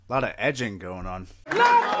A lot of edging going on. Let's go!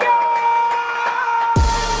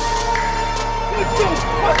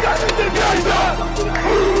 I got this thing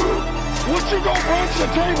What you gonna bring to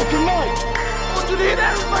the table tonight? Oh, you need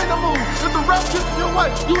everything to move. If the ref gets your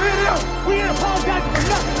way, you hear them? We ain't apologizing for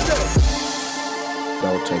nothing today.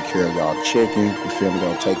 Don't take care of y'all chicken. You feel me?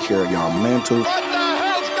 Don't take care of y'all mental. What the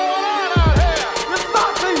hell's going on out here? It's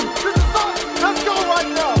soccer. This is soccer. Let's go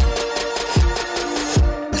right now.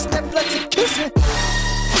 It's Netflix and kissing.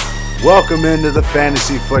 Welcome into the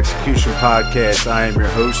Fantasy Flexecution Podcast. I am your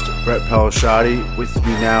host, Brett Pelishotti. With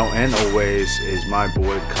me now and always is my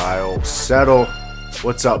boy, Kyle Settle.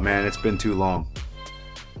 What's up, man? It's been too long.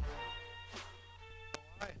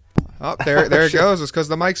 Oh, there it goes. It's because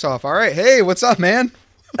the mic's off. All right. Hey, what's up, man?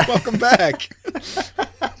 Welcome back.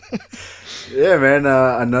 Yeah, man.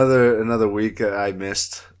 Another week I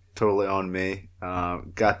missed. Totally on me.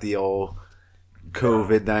 Got the old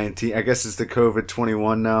COVID-19. I guess it's the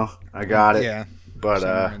COVID-21 now. I got it. Yeah.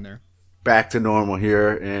 But in there. back to normal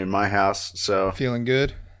here in my house. So Feeling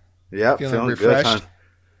good? yep, Feeling good. refreshed? Huh?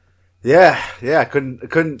 Yeah. I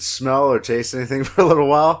couldn't smell or taste anything for a little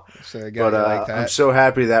while. So I got like that. I'm so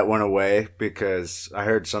happy that went away because I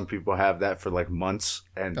heard some people have that for like months.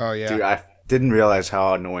 And Oh, yeah. dude, I didn't realize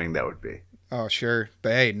how annoying that would be. Oh, sure.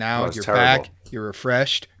 But hey, now That was you're terrible. back. You're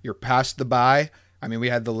refreshed. You're past the bye. I mean, we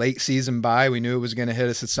had the late season bye. We knew it was going to hit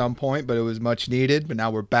us at some point, but it was much needed. But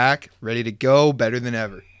now we're back, ready to go, better than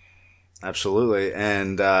ever. Absolutely.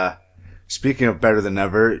 And speaking of better than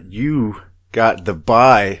ever, you got the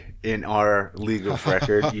bye in our league of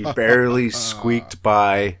record. You barely squeaked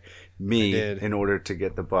by me in order to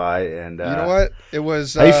get the bye. And You know what? It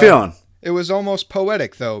was. How you feeling? It was almost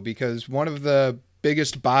poetic, though, because one of the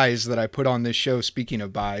biggest buys that I put on this show, speaking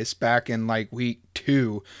of buys, back in like week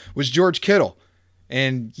 2, was George Kittle.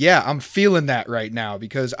 And yeah, I'm feeling that right now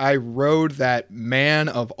because I rode that man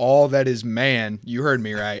of all that is man. You heard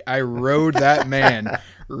me right. I rode that man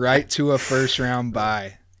right to a first round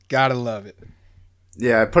bye. Gotta love it.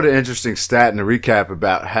 Yeah, I put an interesting stat in the recap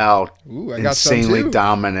about how Ooh, I got some insanely too.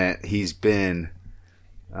 dominant he's been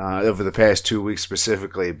over the past 2 weeks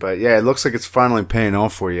specifically. But yeah, it looks like it's finally paying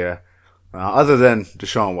off for you. Other than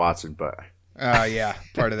Deshaun Watson, but Yeah,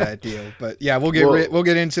 part of that deal. But yeah, we'll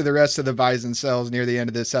get into the rest of the buys and sells near the end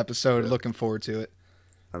of this episode. Looking forward to it.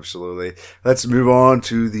 absolutely. Let's move on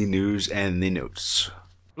to the news and the notes.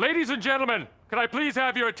 Ladies and gentlemen, can I please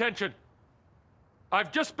have your attention?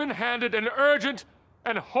 I've just been handed an urgent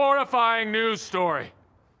and horrifying news story.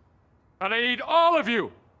 And I need all of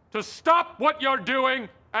you to stop what you're doing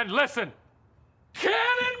and listen.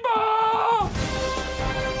 Cannonball!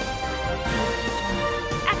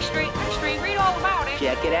 Extra, read all about it.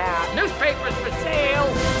 Check it out. Newspapers for sale.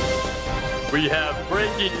 We have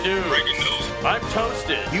breaking news. I'm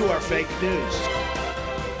toasted. You are fake news.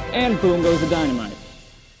 And boom goes the dynamite.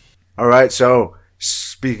 All right, so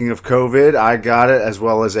speaking of COVID, I got it as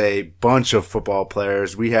well as a bunch of football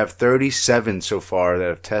players. We have 37 so far that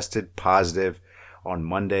have tested positive on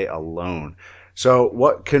Monday alone. So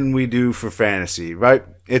what can we do for fantasy, right?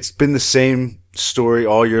 It's been the same story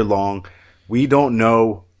all year long. We don't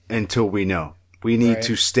know until we know. We need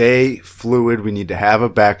to stay fluid. We need to have a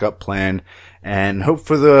backup plan and hope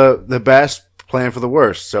for the best, plan for the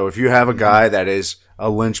worst. So if you have a guy that is a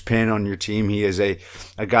linchpin on your team, he is a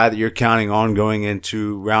guy that you're counting on going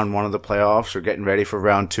into round 1 of the playoffs or getting ready for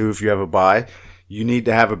round 2 if you have a bye, you need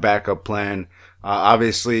to have a backup plan.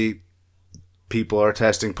 Obviously, people are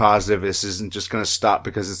testing positive. This isn't just going to stop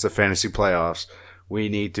because it's the fantasy playoffs. We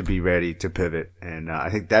need to be ready to pivot. And I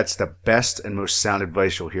think that's the best and most sound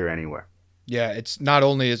advice you'll hear anywhere. Yeah, it's not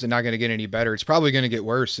only is it not going to get any better, it's probably going to get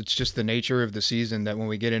worse. It's just the nature of the season that when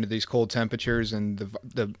we get into these cold temperatures and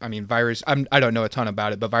virus, I don't know a ton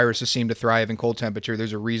about it, but viruses seem to thrive in cold temperature.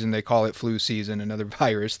 There's a reason they call it flu season, another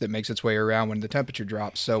virus that makes its way around when the temperature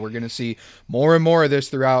drops. So we're going to see more and more of this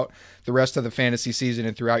throughout the rest of the fantasy season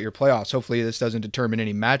and throughout your playoffs. Hopefully this doesn't determine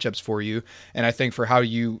any matchups for you. And I think for how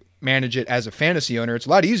you manage it as a fantasy owner, it's a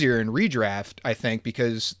lot easier in redraft, I think,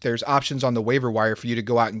 because there's options on the waiver wire for you to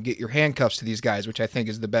go out and get your handcuffs to these guys, which I think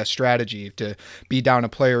is the best strategy to be down a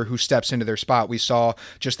player who steps into their spot. We saw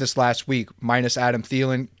just this last week, minus Adam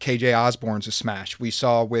Thielen, KJ Osborne's a smash. We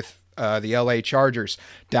saw with the LA Chargers,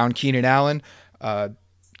 down Keenan Allen,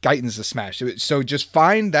 Guyton's a smash. So just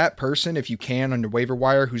find that person if you can on your waiver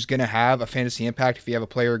wire who's going to have a fantasy impact if you have a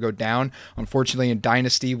player go down. Unfortunately, in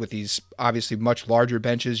Dynasty, with these obviously much larger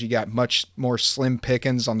benches, you got much more slim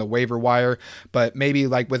pickings on the waiver wire. But maybe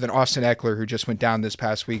like with an Austin Eckler who just went down this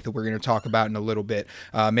past week that we're going to talk about in a little bit.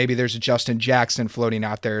 Maybe there's a Justin Jackson floating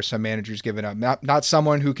out there. Some managers giving up. Not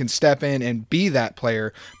someone who can step in and be that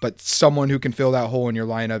player, but someone who can fill that hole in your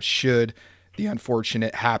lineup should the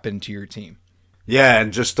unfortunate happen to your team. Yeah,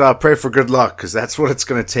 and just pray for good luck because that's what it's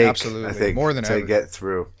going to take. Absolutely, I think, more than to ever. get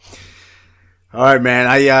through. All right, man.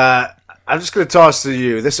 I'm just going to toss to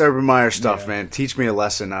you this Urban Meyer stuff, man. Teach me a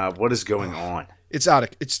lesson. What is going on?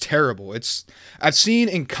 It's terrible. I've seen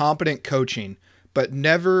incompetent coaching, but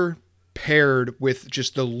never paired with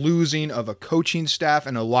just the losing of a coaching staff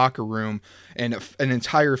and a locker room and an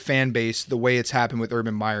entire fan base the way it's happened with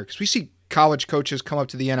Urban Meyer. Because we see college coaches come up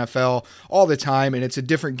to the NFL all the time, and it's a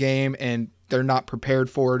different game, and they're not prepared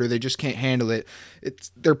for it or they just can't handle it.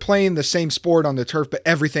 They're playing the same sport on the turf, but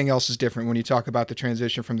everything else is different when you talk about the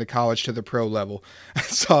transition from the college to the pro level. I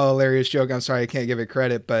saw a hilarious joke. I'm sorry I can't give it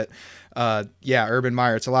credit, but Urban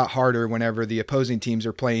Meyer, it's a lot harder whenever the opposing teams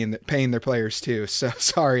are paying their players too. So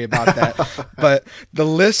sorry about that. But the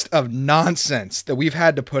list of nonsense that we've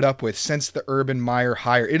had to put up with since the Urban Meyer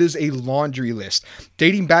hire, it is a laundry list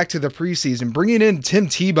dating back to the preseason, bringing in Tim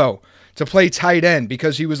Tebow to play tight end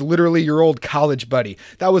because he was literally your old college buddy.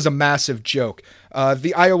 That was a massive joke.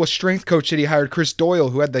 The Iowa strength coach that he hired, Chris Doyle,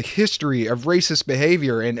 who had the history of racist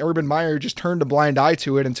behavior, and Urban Meyer just turned a blind eye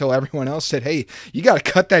to it until everyone else said, hey, you got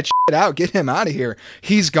to cut that shit out. Get him out of here.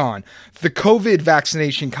 He's gone. The COVID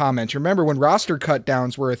vaccination comments. Remember when roster cut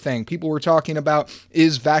downs were a thing? People were talking about,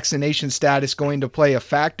 is vaccination status going to play a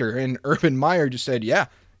factor? And Urban Meyer just said, yeah,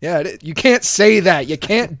 you can't say that. You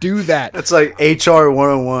can't do that. That's like HR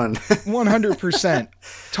 101. 100%.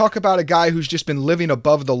 Talk about a guy who's just been living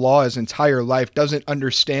above the law his entire life, doesn't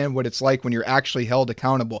understand what it's like when you're actually held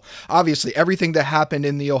accountable. Obviously, everything that happened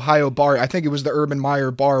in the Ohio bar, I think it was the Urban Meyer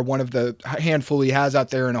bar, one of the handful he has out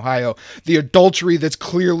there in Ohio, the adultery that's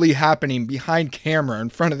clearly happening behind camera, in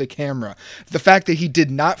front of the camera, the fact that he did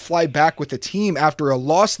not fly back with the team after a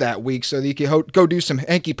loss that week so that he could go do some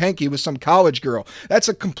hanky-panky with some college girl. That's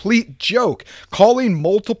a complete joke. Calling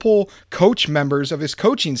multiple coach members of his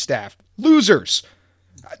coaching staff losers.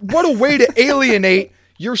 What a way to alienate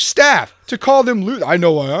your staff, to call them losers. I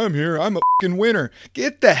know why I'm here. I'm a fucking winner.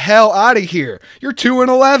 Get the hell out of here. You're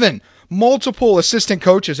 2-11. Multiple assistant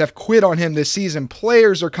coaches have quit on him this season.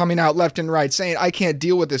 Players are coming out left and right saying, I can't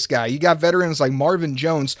deal with this guy. You got veterans like Marvin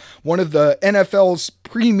Jones, one of the NFL's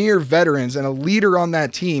premier veterans and a leader on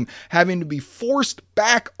that team, having to be forced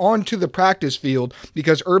back onto the practice field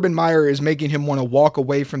because Urban Meyer is making him want to walk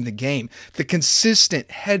away from the game. The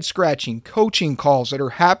consistent head-scratching coaching calls that are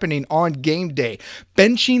happening on game day,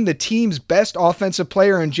 benching the team's best offensive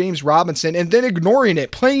player in James Robinson and then ignoring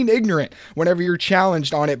it, playing ignorant whenever you're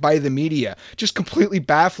challenged on it by the media. Just completely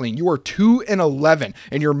baffling. You are 2-11,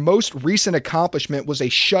 and your most recent accomplishment was a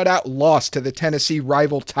shutout loss to the Tennessee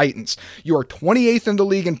rival Titans. You are 28th in the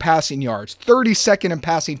league in passing yards, 32nd in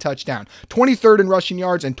passing touchdown, 23rd in rushing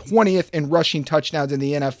yards, and 20th in rushing touchdowns in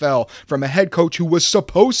the NFL from a head coach who was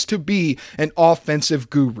supposed to be an offensive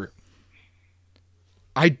guru.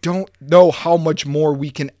 I don't know how much more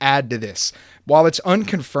we can add to this. While it's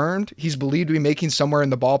unconfirmed, he's believed to be making somewhere in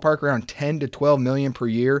the ballpark around 10 to 12 million per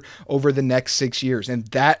year over the next 6 years. And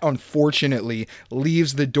that, unfortunately,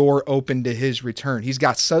 leaves the door open to his return. He's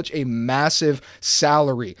got such a massive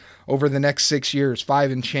salary over the next 6 years,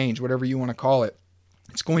 5 and change, whatever you want to call it.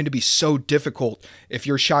 It's going to be so difficult if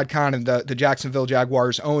you're Shad Khan and the Jacksonville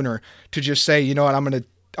Jaguars owner to just say, you know what, I'm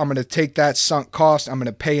going to take that sunk cost. I'm going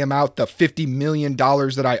to pay him out the $50 million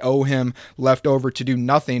that I owe him left over to do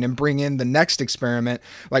nothing and bring in the next experiment.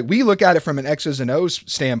 Like, we look at it from an X's and O's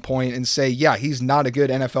standpoint and say, yeah, he's not a good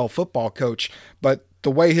NFL football coach, but the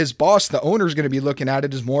way his boss, the owner, is going to be looking at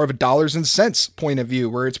it is more of a dollars and cents point of view,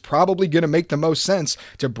 where it's probably going to make the most sense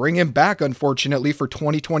to bring him back, unfortunately, for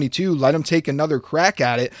 2022. Let him take another crack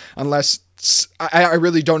at it, unless I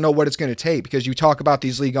really don't know what it's going to take, because you talk about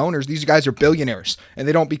these league owners, these guys are billionaires and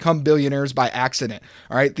they don't become billionaires by accident.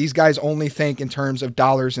 All right. These guys only think in terms of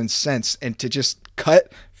dollars and cents, and to just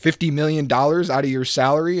cut $50 million out of your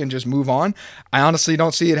salary and just move on, I honestly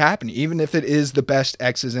don't see it happening, even if it is the best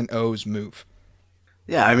X's and O's move.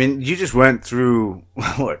 Yeah, I mean, you just went through,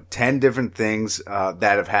 10 different things that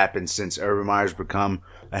have happened since Urban Meyer's become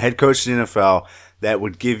a head coach in the NFL that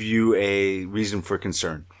would give you a reason for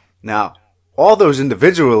concern. Now, all those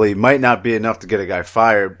individually might not be enough to get a guy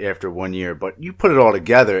fired after 1 year, but you put it all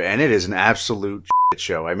together and it is an absolute shit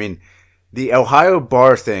show. I mean, the Ohio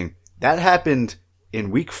bar thing, that happened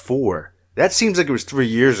in week 4. That seems like it was 3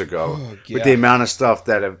 years ago yeah. with the amount of stuff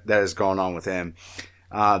that has gone on with him.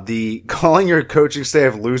 The calling your coaching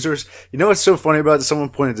staff losers. You know what's so funny about this? Someone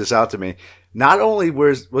pointed this out to me. Not only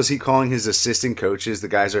was he calling his assistant coaches, the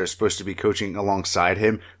guys that are supposed to be coaching alongside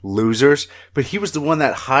him, losers, but he was the one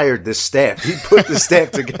that hired this staff. He put the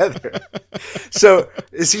staff together. So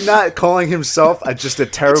is he not calling himself just a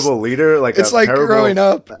terrible leader? It's like growing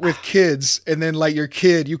up with kids, and then like your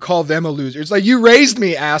kid, you call them a loser. It's like, you raised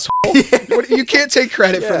me, asshole. You can't take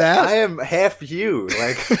credit for that. I am half you.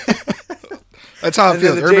 Like that's how it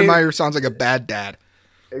feels. Urban Meyer sounds like a bad dad.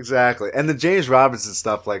 Exactly. And the James Robinson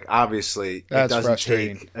stuff, like, obviously, that's it doesn't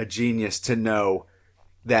frustrating. take a genius to know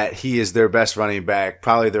that he is their best running back,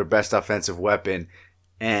 probably their best offensive weapon.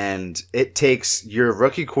 And it takes your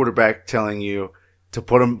rookie quarterback telling you to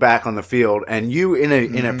put him back on the field, and you in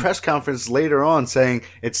a press conference later on saying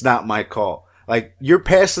it's not my call. Like, you're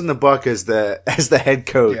passing the buck as the head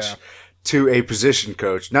coach to a position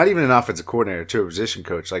coach, not even an offensive coordinator, to a position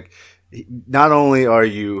coach. Like, not only are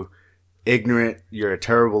you ignorant, you're a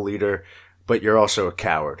terrible leader, but you're also a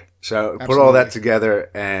coward. So put all that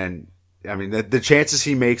together, and I mean, the chances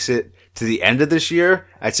he makes it to the end of this year,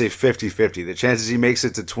 I'd say 50-50. The chances he makes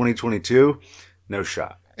it to 2022, no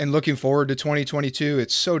shot. And looking forward to 2022,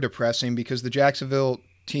 it's so depressing because the Jacksonville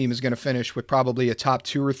team is going to finish with probably a top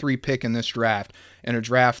 2 or 3 pick in this draft, and a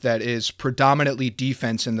draft that is predominantly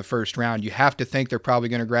defense in the first round. You have to think they're probably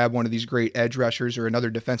going to grab one of these great edge rushers or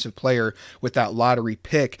another defensive player with that lottery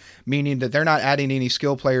pick, meaning that they're not adding any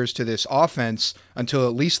skill players to this offense until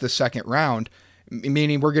at least the second round,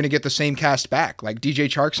 meaning we're going to get the same cast back. Like DJ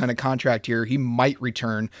Chark's on a contract here. He might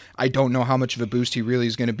return. I don't know how much of a boost he really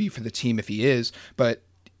is going to be for the team if he is, but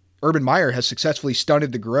Urban Meyer has successfully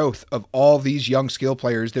stunted the growth of all these young skill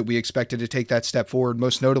players that we expected to take that step forward,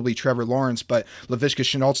 most notably Trevor Lawrence, but Laviska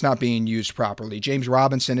Shenault's not being used properly. James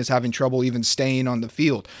Robinson is having trouble even staying on the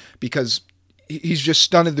field because he's just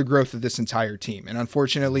stunted the growth of this entire team. And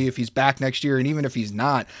unfortunately, if he's back next year, and even if he's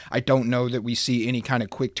not, I don't know that we see any kind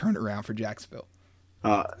of quick turnaround for Jacksonville.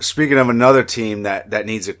 Speaking of another team that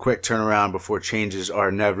needs a quick turnaround before changes are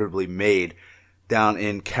inevitably made, down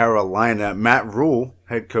in Carolina, Matt Rule,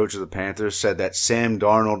 head coach of the Panthers, said that Sam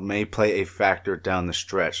Darnold may play a factor down the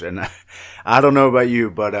stretch. And I don't know about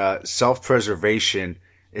you, but self-preservation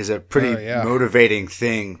is a pretty motivating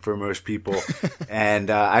thing for most people. And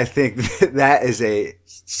I think that is a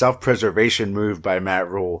self-preservation move by Matt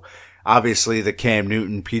Rule. Obviously, the Cam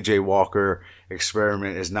Newton, PJ Walker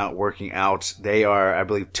experiment is not working out. They are, I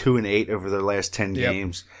believe, 2-8 over their last 10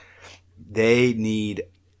 games. They need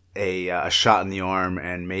a shot in the arm,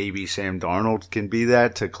 and maybe Sam Darnold can be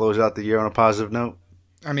that to close out the year on a positive note.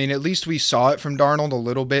 I mean, at least we saw it from Darnold a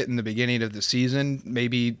little bit in the beginning of the season.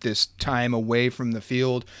 Maybe this time away from the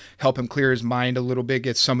field help him clear his mind a little bit,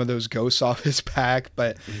 get some of those ghosts off his back.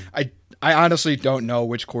 But I honestly don't know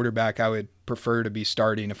which quarterback I would prefer to be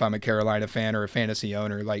starting if I'm a Carolina fan or a fantasy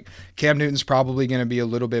owner. Like, Cam Newton's probably going to be a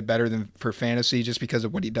little bit better than for fantasy just because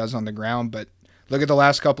of what he does on the ground, but look at the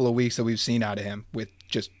last couple of weeks that we've seen out of him with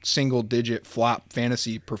just single-digit flop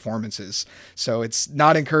fantasy performances. So it's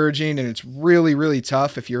not encouraging, and it's really, really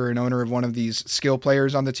tough if you're an owner of one of these skill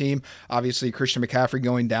players on the team. Obviously, Christian McCaffrey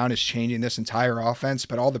going down is changing this entire offense,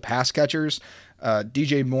 but all the pass catchers,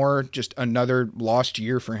 DJ Moore, just another lost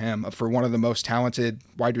year for him, for one of the most talented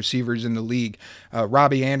wide receivers in the league.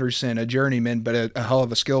 Robbie Anderson, a journeyman, but a hell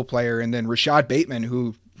of a skill player. And then Rashad Bateman,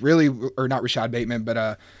 who really, or not Rashad Bateman,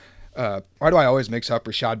 but why do I always mix up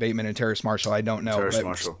Rashad Bateman and Terrace Marshall? I don't know.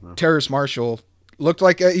 Terrace Marshall looked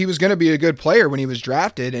like he was going to be a good player when he was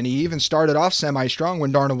drafted, and he even started off semi-strong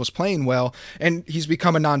when Darnold was playing well, and he's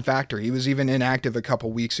become a non-factor. He was even inactive a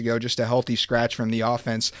couple weeks ago, just a healthy scratch from the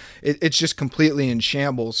offense. It's just completely in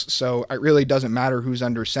shambles, so it really doesn't matter who's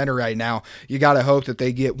under center right now. You got to hope that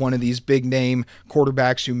they get one of these big-name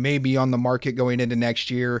quarterbacks who may be on the market going into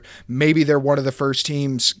next year. Maybe they're one of the first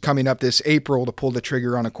teams coming up this April to pull the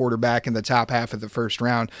trigger on a quarterback in the top half of the first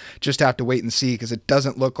round. Just have to wait and see, because it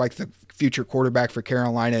doesn't look like the future quarterback for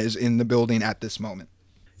Carolina is in the building at this moment.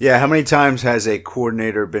 Yeah, how many times has a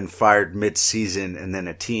coordinator been fired mid-season and then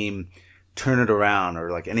a team turn it around,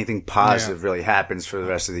 or like anything positive really happens for the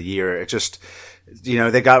rest of the year? It just,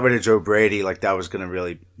 they got rid of Joe Brady, like that was going to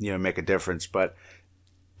really, make a difference, but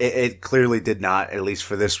it clearly did not, at least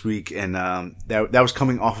for this week. And that was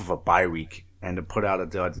coming off of a bye week, and to put out a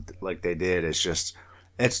dud like they did,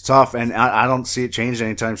 it's tough, and I don't see it changing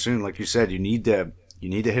anytime soon. Like you said, you need to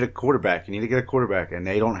hit a quarterback. You need to get a quarterback, and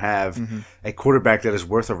they don't have a quarterback that is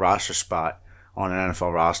worth a roster spot on an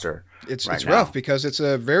NFL roster. It's now. rough because it's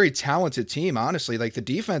a very talented team, honestly. Like, the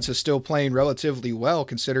defense is still playing relatively well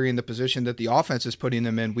considering the position that the offense is putting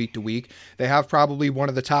them in week to week. They have probably one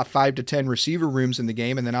of the top 5 to 10 receiver rooms in the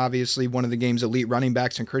game, and then obviously one of the game's elite running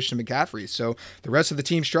backs in Christian McCaffrey. So the rest of the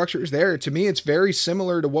team structure is there. To me, it's very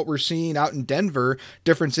similar to what we're seeing out in Denver.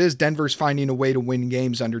 Difference is Denver's finding a way to win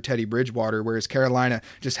games under Teddy Bridgewater, whereas Carolina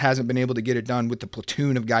just hasn't been able to get it done with the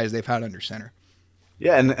platoon of guys they've had under center.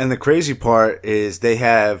 Yeah, and the crazy part is they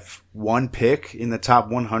have one pick in the top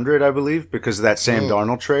 100, I believe, because of that Sam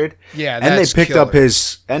Darnold trade. Yeah, and that's they picked killer. up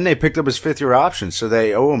his 5th-year option, so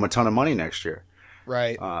they owe him a ton of money next year.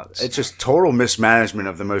 Right. It's just total mismanagement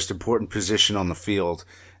of the most important position on the field,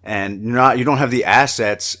 and you don't have the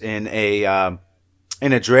assets in a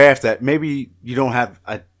draft that maybe you don't have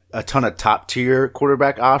a ton of top tier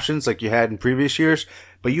quarterback options like you had in previous years,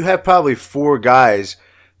 but you have probably 4 guys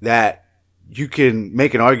that you can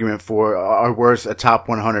make an argument for are worth a top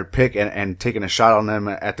 100 pick and taking a shot on them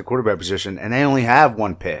at the quarterback position, and they only have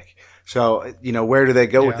 1 pick. So, where do they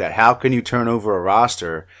go with that? How can you turn over a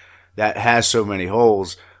roster that has so many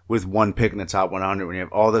holes with 1 pick in the top 100 when you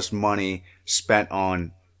have all this money spent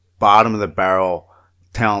on bottom of the barrel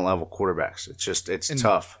talent level quarterbacks? It's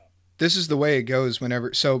tough. This is the way it goes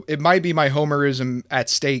whenever. So it might be my homerism at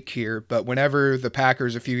stake here, but whenever the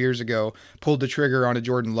Packers a few years ago pulled the trigger on a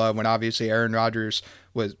Jordan Love, when obviously Aaron Rodgers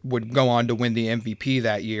would go on to win the MVP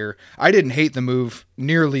that year, I didn't hate the move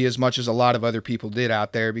nearly as much as a lot of other people did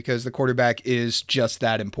out there, because the quarterback is just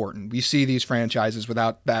that important. We see these franchises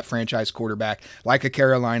without that franchise quarterback, like a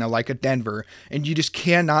Carolina, like a Denver, and you just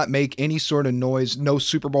cannot make any sort of noise, no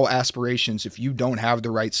Super Bowl aspirations if you don't have the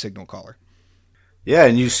right signal caller. Yeah,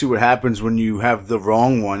 and you see what happens when you have the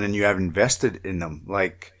wrong one and you have invested in them.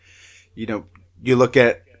 Like, you look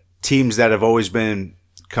at teams that have always been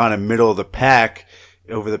kind of middle of the pack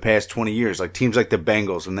over the past 20 years, like teams like the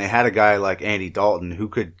Bengals, and they had a guy like Andy Dalton who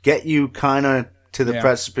could get you kind of to the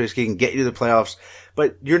precipice, he can get you to the playoffs,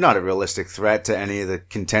 but you're not a realistic threat to any of the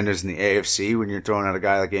contenders in the AFC when you're throwing out a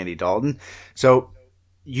guy like Andy Dalton. So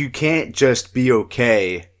you can't just be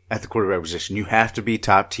okay at the quarterback position. You have to be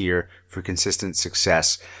top tier for consistent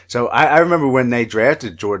success. So I remember when they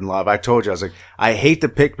drafted Jordan Love, I told you, I was like, I hate the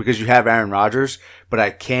pick because you have Aaron Rodgers, but I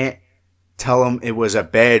can't tell them it was a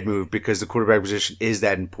bad move because the quarterback position is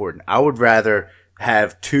that important. I would rather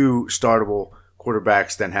have 2 startable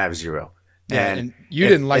quarterbacks than have 0. Yeah, and you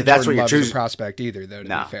didn't like Jordan Love as a prospect either, though, to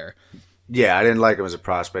be fair. Yeah, I didn't like him as a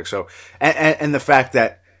prospect. So, and the fact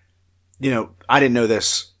that, I didn't know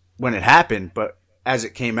this when it happened, but as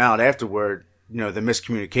it came out afterward, the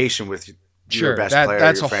miscommunication with your best player,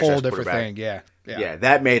 that's your a whole different thing. Yeah,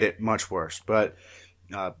 that made it much worse. But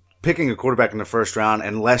picking a quarterback in the first round,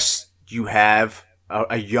 unless you have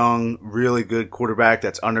a young, really good quarterback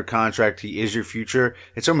that's under contract, he is your future,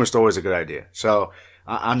 it's almost always a good idea. So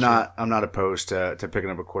I'm not opposed to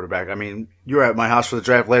picking up a quarterback. I mean, you were at my house for the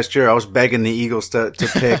draft last year. I was begging the Eagles to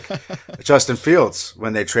pick Justin Fields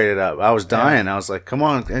when they traded up. I was dying. I was like, come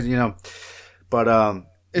on, But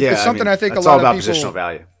it's something I think it's a lot all about of people, positional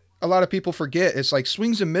value. A lot of people forget. It's like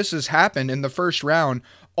swings and misses happen in the first round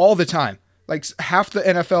all the time. Like half the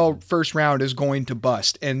NFL first round is going to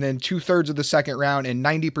bust, and then 2/3 of the second round and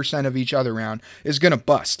 90% of each other round is going to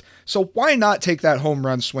bust. So why not take that home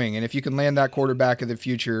run swing? And if you can land that quarterback of the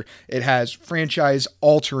future, it has franchise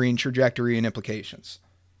altering trajectory and implications.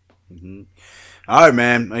 Mm-hmm. All right,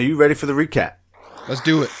 man. Are you ready for the recap? Let's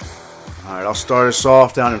do it. All right, I'll start us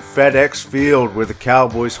off down in FedEx Field where the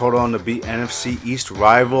Cowboys hold on to beat NFC East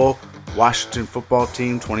rival Washington football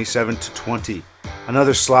team 27-20.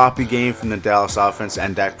 Another sloppy game from the Dallas offense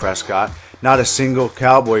and Dak Prescott. Not a single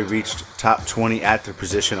Cowboy reached top 20 at their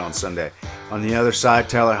position on Sunday. On the other side,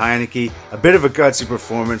 Taylor Heineke, a bit of a gutsy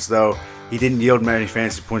performance though. He didn't yield many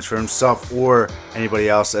fantasy points for himself or anybody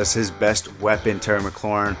else as his best weapon, Terry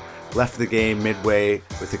McLaurin, left the game midway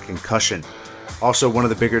with a concussion. Also, one of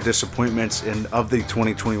the bigger disappointments of the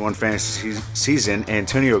 2021 fantasy season,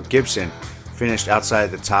 Antonio Gibson finished outside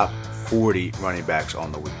the top 40 running backs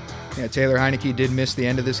on the week. Yeah, Taylor Heineke did miss the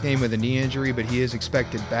end of this game with a knee injury, but he is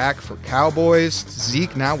expected back for Cowboys.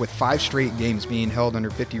 Zeke now with 5 straight games being held under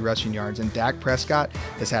 50 rushing yards, and Dak Prescott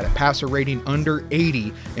has had a passer rating under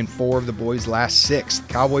 80 in 4 of the boys' last 6.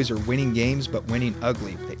 The Cowboys are winning games, but winning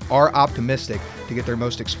ugly. They are optimistic to get their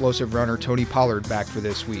most explosive runner, Tony Pollard, back for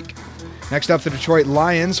this week. Next up, the Detroit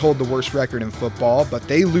Lions hold the worst record in football, but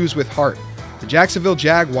they lose with heart. The Jacksonville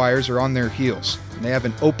Jaguars are on their heels, and they have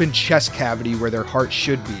an open chest cavity where their heart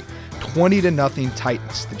should be. 20-0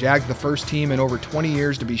 Titans. The Jags the first team in over 20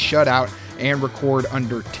 years to be shut out and record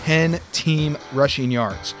under 10 team rushing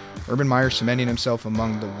yards. Urban Meyer cementing himself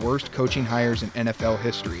among the worst coaching hires in NFL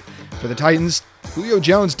history. For the Titans, Julio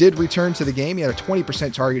Jones did return to the game. He had a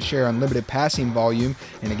 20% target share on limited passing volume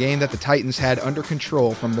in a game that the Titans had under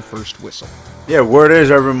control from the first whistle. Yeah, word is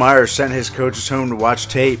Urban Meyer sent his coaches home to watch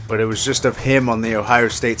tape, but it was just of him on the Ohio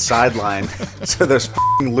State sideline so those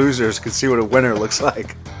f***ing losers could see what a winner looks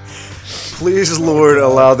like. Please, Lord,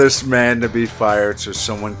 allow this man to be fired so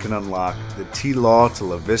someone can unlock the T-Law to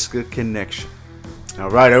LaVisca connection. All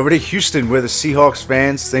right, over to Houston, where the Seahawks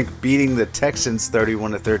fans think beating the Texans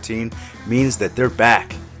 31-13 means that they're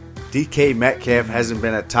back. DK Metcalf hasn't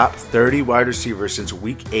been a top 30 wide receiver since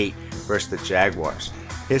Week 8 versus the Jaguars.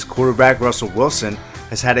 His quarterback, Russell Wilson,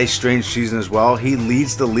 has had a strange season as well. He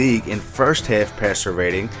leads the league in first half passer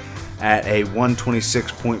rating at a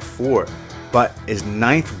 126.4, but is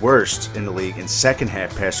 9th worst in the league in second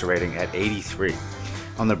half passer rating at 83.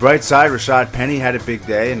 On the bright side, Rashad Penny had a big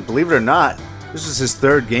day, and believe it or not, this was his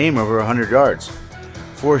 3rd game over 100 yards.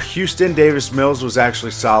 For Houston, Davis Mills was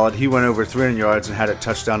actually solid. He went over 300 yards and had a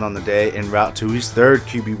touchdown on the day en route to his 3rd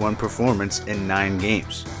QB1 performance in 9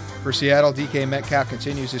 games. For Seattle, DK Metcalf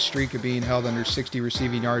continues his streak of being held under 60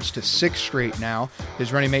 receiving yards to 6 straight now.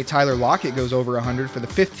 His running mate Tyler Lockett goes over 100 for the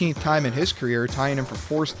 15th time in his career, tying him for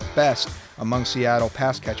 4th best among Seattle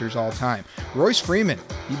pass catchers all time. Royce Freeman,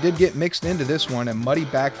 he did get mixed into this one, a muddy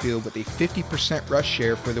backfield with a 50% rush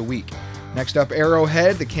share for the week. Next up,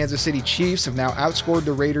 Arrowhead, the Kansas City Chiefs have now outscored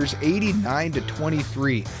the Raiders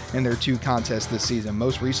 89-23 in their 2 contests this season.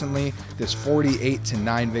 Most recently, this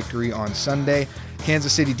 48-9 victory on Sunday.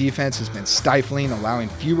 Kansas City defense has been stifling, allowing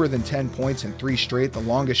fewer than 10 points in 3 straight, the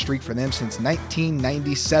longest streak for them since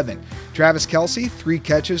 1997. Travis Kelce, 3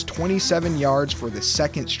 catches, 27 yards for the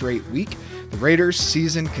 2nd straight week. The Raiders'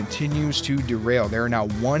 season continues to derail. They are now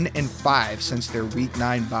 1-5 since their Week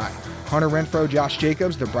 9 bye. Hunter Renfrow, Josh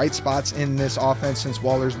Jacobs, the bright spots in this offense since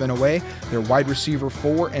Waller's been away. They're wide receiver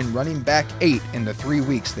 4 and running back 8 in the 3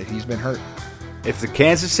 weeks that he's been hurt. If the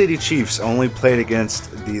Kansas City Chiefs only played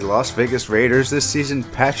against the Las Vegas Raiders this season,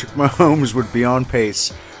 Patrick Mahomes would be on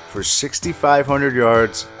pace for 6,500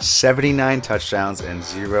 yards, 79 touchdowns, and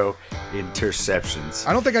 0 interceptions.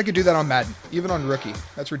 I don't think I could do that on Madden, even on rookie.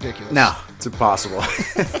 That's ridiculous. No, it's impossible.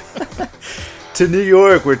 To New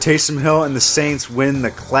York, where Taysom Hill and the Saints win the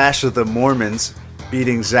Clash of the Mormons,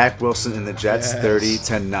 beating Zach Wilson and the Jets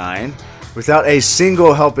 30-9. Without a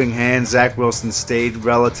single helping hand, Zach Wilson stayed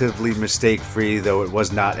relatively mistake-free, though it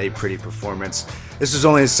was not a pretty performance. This was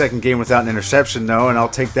only his 2nd game without an interception, though, and I'll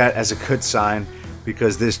take that as a good sign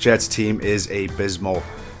because this Jets team is abysmal.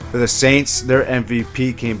 For the Saints, their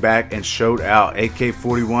MVP came back and showed out.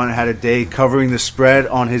 AK-41 had a day covering the spread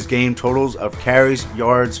on his game totals of carries,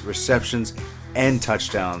 yards, receptions, and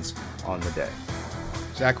touchdowns on the day.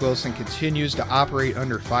 Zach Wilson continues to operate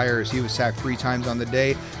under fire as he was sacked 3 times on the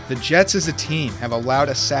day. The Jets as a team have allowed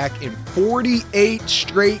a sack in 48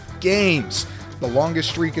 straight games, the longest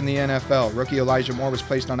streak in the NFL. Rookie Elijah Moore was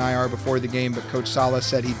placed on IR before the game, but Coach Saleh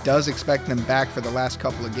said he does expect them back for the last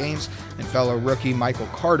couple of games, and fellow rookie Michael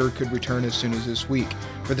Carter could return as soon as this week.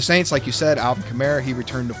 For the Saints, like you said, Alvin Kamara, he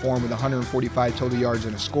returned to form with 145 total yards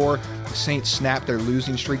and a score. The Saints snapped their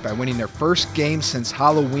losing streak by winning their first game since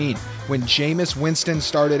Halloween, when Jameis Winston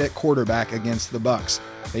started at quarterback against the Bucs.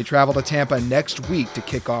 They travel to Tampa next week to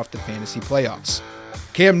kick off the fantasy playoffs.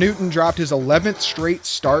 Cam Newton dropped his 11th straight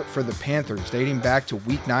start for the Panthers, dating back to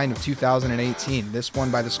Week 9 of 2018. This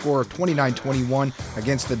one by the score of 29-21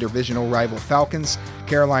 against the divisional rival Falcons.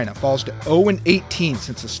 Carolina falls to 0-18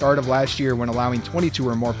 since the start of last year when allowing 22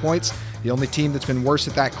 or more points. The only team that's been worse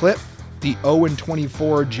at that clip, the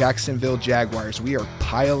 0-24 Jacksonville Jaguars. We are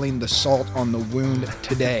piling the salt on the wound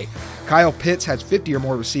today. Kyle Pitts has 50 or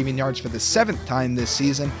more receiving yards for the 7th time this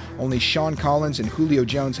season. Only Sean Collins and Julio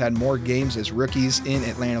Jones had more games as rookies in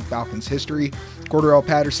Atlanta Falcons history. Cordarrelle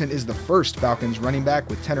Patterson is the first Falcons running back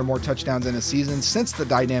with 10 or more touchdowns in a season since the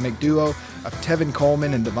dynamic duo of Tevin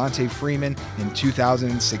Coleman and Devontae Freeman in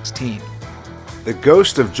 2016. The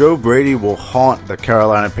ghost of Joe Brady will haunt the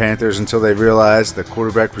Carolina Panthers until they realize the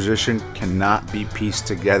quarterback position cannot be pieced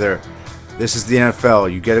together. This is the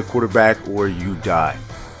NFL. You get a quarterback or you die.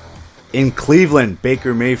 In Cleveland,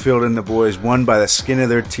 Baker Mayfield and the boys won by the skin of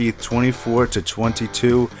their teeth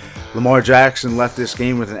 24-22. Lamar Jackson left this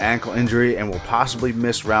game with an ankle injury and will possibly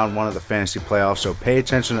miss round 1 of the fantasy playoffs, so pay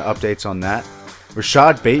attention to updates on that.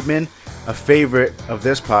 Rashad Bateman, a favorite of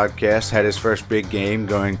this podcast, had his first big game,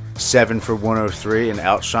 going 7 for 103 and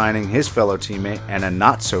outshining his fellow teammate and a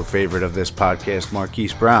not-so-favorite of this podcast,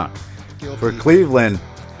 Marquise Brown. Guilty. For Cleveland,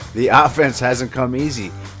 the offense hasn't come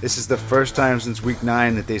easy. This is the first time since Week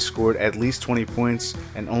 9 that they scored at least 20 points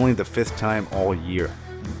and only the 5th time all year.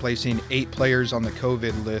 Placing 8 players on the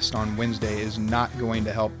COVID list on Wednesday is not going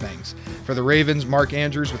to help things. For the Ravens, Mark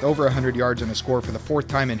Andrews with over 100 yards and a score for the 4th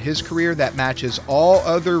time in his career. That matches all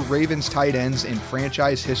other Ravens tight ends in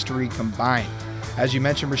franchise history combined. As you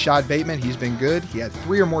mentioned, Rashad Bateman, he's been good. He had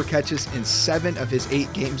 3 or more catches in 7 of his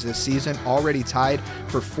 8 games this season, already tied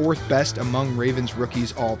for 4th best among Ravens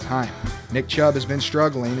rookies all time. Nick Chubb has been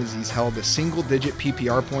struggling as he's held the single-digit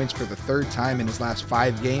PPR points for the 3rd time in his last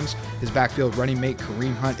 5 games. His backfield running mate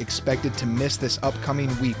Kareem Hunt expected to miss this upcoming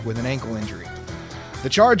week with an ankle injury. The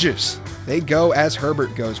Chargers, they go as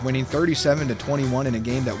Herbert goes, winning 37-21 in a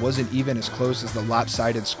game that wasn't even as close as the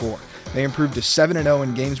lopsided score. They improved to 7-0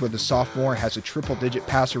 in games where the sophomore has a triple-digit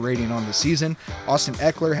passer rating on the season. Austin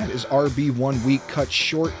Eckler had his RB 1 week cut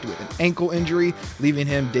short with an ankle injury, leaving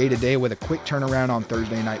him day-to-day with a quick turnaround on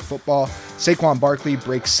Thursday Night Football. Saquon Barkley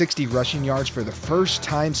breaks 60 rushing yards for the first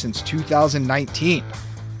time since 2019.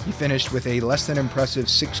 He finished with a less than impressive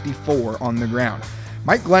 64 on the ground.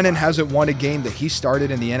 Mike Glennon hasn't won a game that he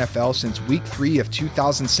started in the NFL since Week 3 of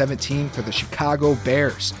 2017 for the Chicago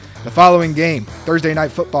Bears. The following game, Thursday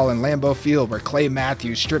Night Football in Lambeau Field, where Clay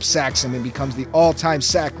Matthews strip sacks him and becomes the all-time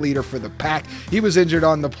sack leader for the Pack. He was injured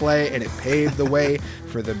on the play, and it paved the way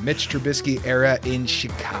for the Mitch Trubisky era in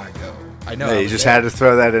Chicago. I know. Hey, you just had to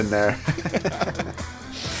throw that in there.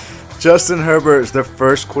 Justin Herbert is the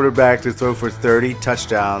first quarterback to throw for 30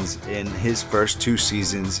 touchdowns in his first 2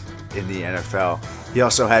 seasons in the NFL. He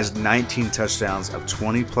also has 19 touchdowns of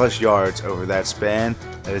 20-plus yards over that span.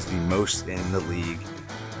 That is the most in the league.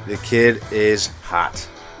 The kid is hot.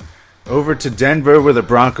 Over to Denver, where the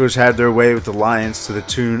Broncos had their way with the Lions to the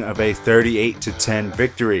tune of a 38-10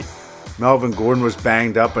 victory. Melvin Gordon was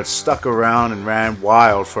banged up but stuck around and ran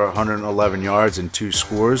wild for 111 yards and 2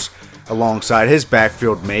 scores, alongside his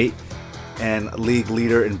backfield mate and league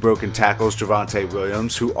leader in broken tackles, Javonte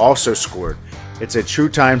Williams, who also scored. It's a true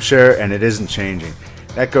timeshare, and it isn't changing.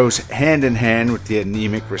 That goes hand in hand with the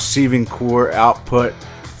anemic receiving core output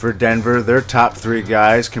for Denver. Their top 3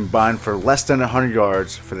 guys combined for less than 100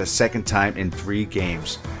 yards for the 2nd time in 3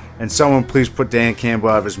 games. And someone please put Dan Campbell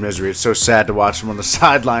out of his misery. It's so sad to watch him on the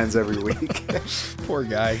sidelines every week. Poor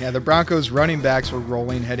guy. Yeah, the Broncos running backs were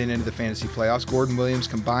rolling heading into the fantasy playoffs. Gordon Williams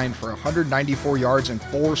combined for 194 yards and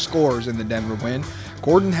 4 scores in the Denver win.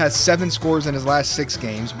 Gordon has 7 scores in his last 6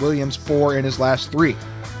 games, Williams 4 in his last 3.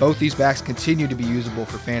 Both these backs continue to be usable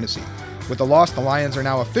for fantasy. With the loss, the Lions are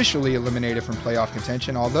now officially eliminated from playoff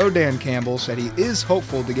contention, although Dan Campbell said he is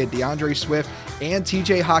hopeful to get DeAndre Swift and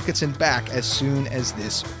TJ Hockenson back as soon as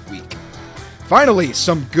this week. Finally,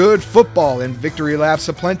 some good football and victory laps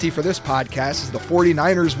aplenty for this podcast as the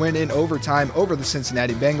 49ers win in overtime over the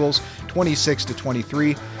Cincinnati Bengals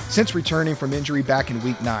 26-23 since returning from injury back in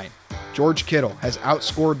Week 9. George Kittle has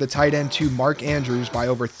outscored the tight end to Mark Andrews by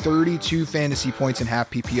over 32 fantasy points in half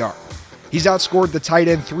PPR. He's outscored the tight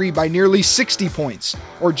end 3 by nearly 60 points,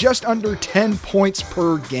 or just under 10 points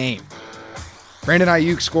per game. Brandon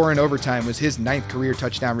Ayuk scoring overtime was his 9th career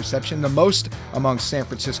touchdown reception, the most among San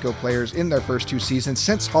Francisco players in their first 2 seasons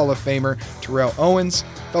since Hall of Famer Terrell Owens.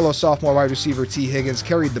 Fellow sophomore wide receiver T. Higgins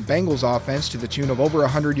carried the Bengals offense to the tune of over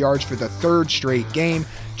 100 yards for the 3rd straight game.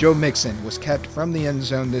 Joe Mixon was kept from the end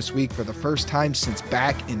zone this week for the first time since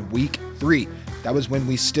back in Week 3. That was when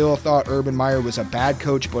we still thought Urban Meyer was a bad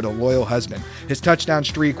coach but a loyal husband. His touchdown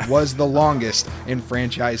streak was the longest in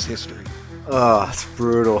franchise history. Oh, it's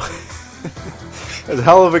brutal. It's a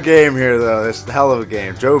hell of a game here, though. It's a hell of a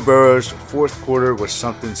game. Joe Burrow's 4th quarter was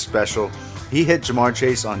something special. He hit Jamar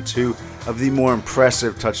Chase on 2 of the more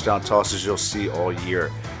impressive touchdown tosses you'll see all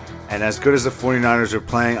year. And as good as the 49ers are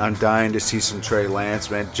playing, I'm dying to see some Trey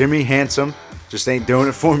Lance, man. Jimmy Handsome just ain't doing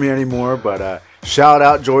it for me anymore, but shout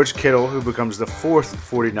out George Kittle, who becomes the 4th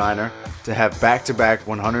 49er to have back-to-back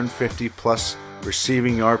 150-plus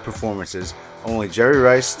receiving yard performances. Only Jerry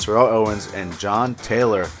Rice, Terrell Owens, and John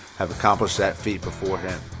Taylor have accomplished that feat before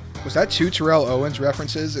him. Was that 2 Terrell Owens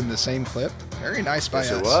references in the same clip? Very nice by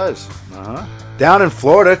us. Yes, it was. Down in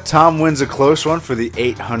Florida, Tom wins a close one for the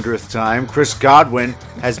 800th time. Chris Godwin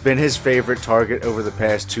has been his favorite target over the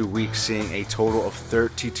past 2 weeks, seeing a total of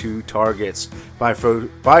 32 targets. By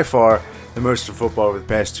far the most in football over the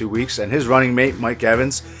past 2 weeks. And his running mate, Mike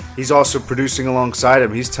Evans, he's also producing alongside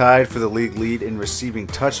him. He's tied for the league lead in receiving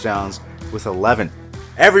touchdowns with 11.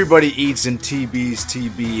 Everybody eats in TB's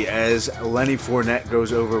TB as Lenny Fournette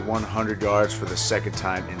goes over 100 yards for the 2nd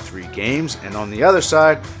time in 3 games. And on the other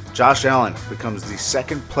side, Josh Allen becomes the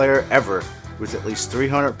 2nd player ever with at least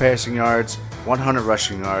 300 passing yards, 100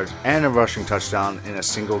 rushing yards, and a rushing touchdown in a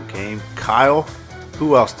single game. Kyle,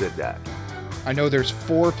 who else did that? I know there's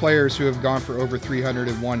 4 players who have gone for over 300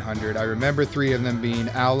 and 100. I remember 3 of them being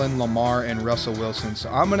Allen, Lamar, and Russell Wilson. So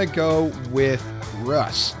I'm going to go with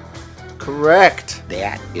Russ. Correct.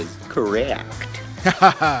 That is correct.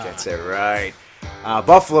 Gets it right.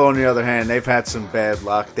 Buffalo, on the other hand, they've had some bad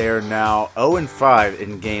luck. They are now 0-5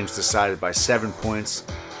 in games decided by 7 points.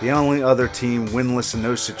 The only other team winless in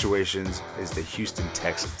those situations is the Houston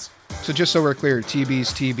Texans. So just so we're clear,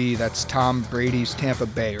 TB's TB, that's Tom Brady's Tampa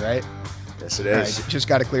Bay, right? Yes, it is. Right, just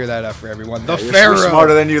got to clear that up for everyone. The You're Pharaoh.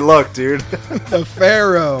 smarter than you look, dude. The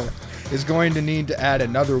Pharaoh is going to need to add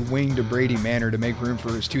another wing to Brady Manor to make room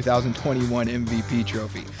for his 2021 MVP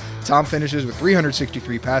trophy. Tom finishes with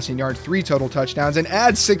 363 passing yards, 3 total touchdowns, and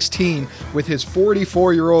adds 16 with his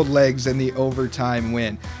 44-year-old legs in the overtime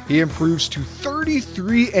win. He improves to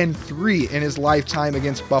 33-3 in his lifetime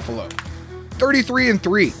against Buffalo.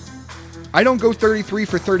 33-3. I don't go 33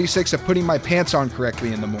 for 36 of putting my pants on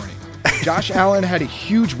correctly in the morning. Josh Allen had a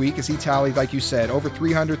huge week as he tallied, like you said, over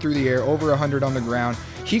 300 through the air, over 100 on the ground.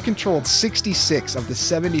 He controlled 66 of the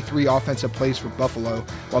 73 offensive plays for Buffalo,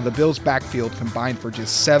 while the Bills' backfield combined for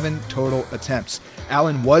just 7 total attempts.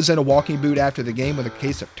 Allen was in a walking boot after the game with a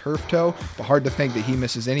case of turf toe, but hard to think that he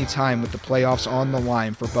misses any time with the playoffs on the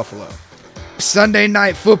line for Buffalo. Sunday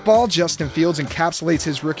Night Football, Justin Fields encapsulates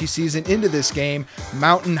his rookie season into this game.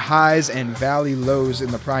 Mountain highs and valley lows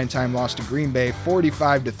in the primetime loss to Green Bay,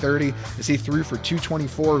 45-30, as he threw for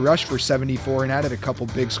 224, rushed for 74, and added a couple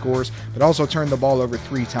big scores, but also turned the ball over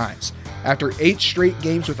 3 times. After 8 straight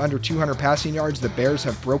games with under 200 passing yards, the Bears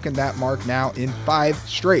have broken that mark now in 5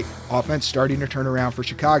 straight. Offense starting to turn around for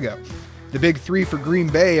Chicago. The big 3 for Green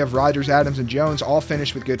Bay of Rodgers, Adams, and Jones all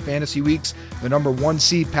finished with good fantasy weeks. The number 1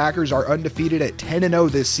 seed Packers are undefeated at 10-0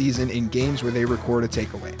 this season in games where they record a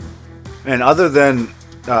takeaway. And other than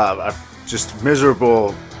just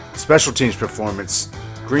miserable special teams performance,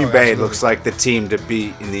 Green Bay absolutely looks like the team to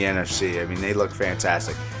beat in the NFC. I mean, they look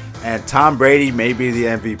fantastic. And Tom Brady may be the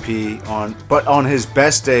MVP, but on his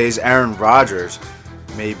best days, Aaron Rodgers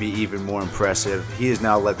may be even more impressive. He has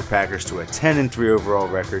now led the Packers to a 10-3 overall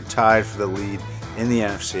record, tied for the lead in the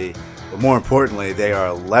NFC. But more importantly, they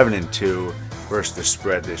are 11-2 versus the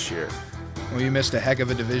spread this year. Well, you missed a heck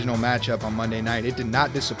of a divisional matchup on Monday night. It did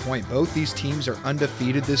not disappoint. Both these teams are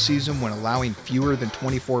undefeated this season when allowing fewer than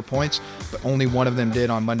 24 points, but only one of them did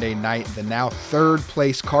on Monday night. The now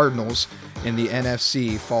third-place Cardinals in the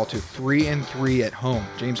NFC fall to 3-3 at home.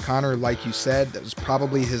 James Conner, like you said, that was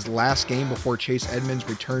probably his last game before Chase Edmonds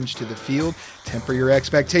returns to the field. Temper your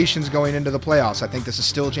expectations going into the playoffs. I think this is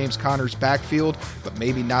still James Conner's backfield, but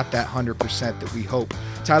maybe not that 100% that we hope.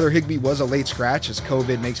 Tyler Higbee was a late scratch as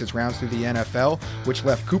COVID makes its rounds through the NFL, which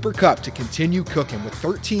left Cooper Kupp to continue cooking with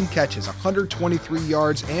 13 catches, 123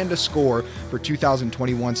 yards, and a score for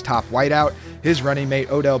 2021's top wideout. His running mate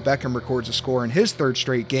Odell Beckham records a score in his 3rd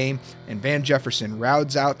straight game, and Van Jefferson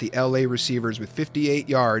rounds out the LA receivers with 58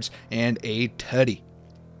 yards and a tutty.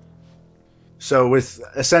 So with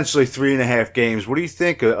essentially 3.5 games, what do you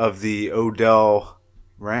think of the Odell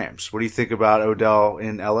Rams? What do you think about Odell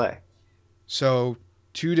in LA? So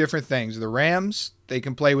 2 different things. The Rams, they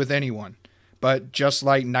can play with anyone. But just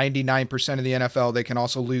like 99% of the NFL, they can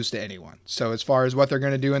also lose to anyone. So as far as what they're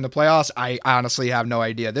going to do in the playoffs, I honestly have no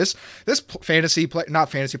idea. This fantasy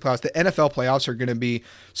playoffs, the NFL playoffs are going to be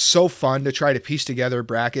so fun to try to piece together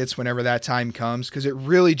brackets whenever that time comes, because it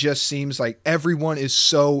really just seems like everyone is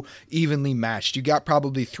so evenly matched. You got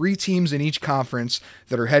probably 3 teams in each conference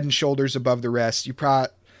that are head and shoulders above the rest. You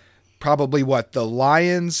probably the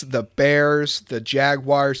Lions, the Bears, the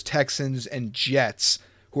Jaguars, Texans, and Jets,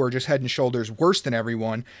 who are just head and shoulders worse than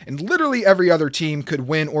everyone, and literally every other team could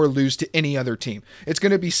win or lose to any other team. It's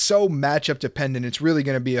going to be so matchup dependent. It's really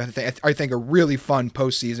going to be, I think, a really fun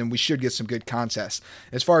postseason. We should get some good contests.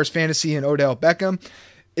 As far as fantasy and Odell Beckham,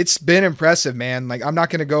 it's been impressive, man. Like, I'm not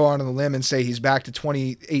going to go on the limb and say he's back to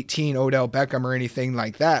 2018 Odell Beckham or anything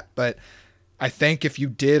like that, but I think if you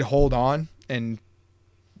did hold on, and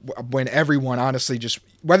when everyone honestly just,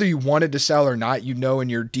 whether you wanted to sell or not, in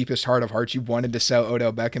your deepest heart of hearts, you wanted to sell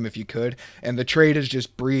Odell Beckham if you could. And the trade has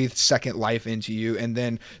just breathed second life into you. And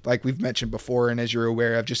then, like we've mentioned before, and as you're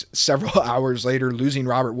aware of, just several hours later, losing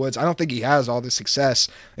Robert Woods. I don't think he has all the success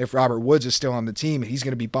if Robert Woods is still on the team. He's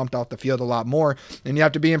going to be bumped off the field a lot more. And you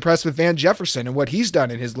have to be impressed with Van Jefferson and what he's done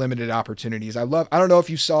in his limited opportunities. I don't know if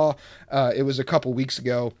you saw, it was a couple weeks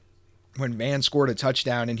ago, when Van scored a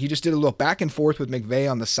touchdown, and he just did a little back and forth with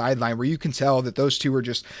McVay on the sideline, where you can tell that those two are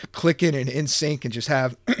just clicking and in sync and just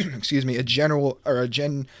have, a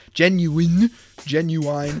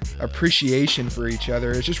genuine appreciation for each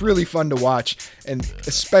other. It's just really fun to watch, and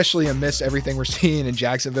especially amidst everything we're seeing in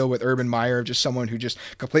Jacksonville with Urban Meyer, just someone who just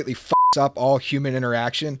completely up all human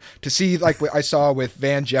interaction. To see like what I saw with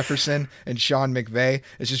Van Jefferson and Sean McVay,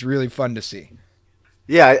 it's just really fun to see.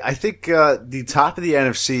 Yeah, I think the top of the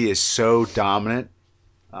NFC is so dominant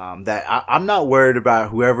that I'm not worried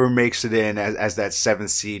about whoever makes it in as that 7th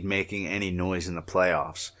seed making any noise in the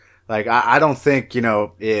playoffs. Like, I don't think,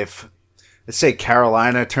 if, let's say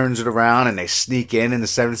Carolina turns it around and they sneak in the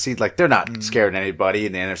 7th seed, like, they're not scaring anybody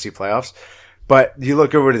in the NFC playoffs. But you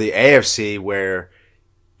look over to the AFC where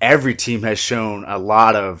every team has shown a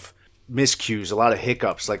lot of miscues, a lot of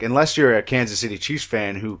hiccups. Like, unless you're a Kansas City Chiefs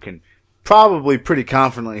fan who can probably pretty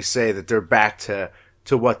confidently say that they're back to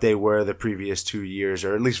what they were the previous 2 years,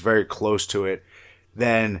 or at least very close to it,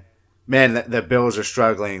 then, man, the Bills are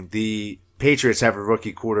struggling. The Patriots have a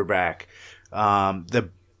rookie quarterback.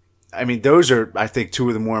 Those are, I think, two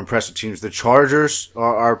of the more impressive teams. The Chargers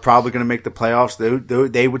are probably going to make the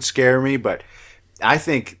playoffs. They would scare me, but I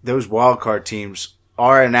think those wildcard teams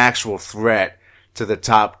are an actual threat to the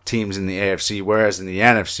top teams in the AFC, whereas in the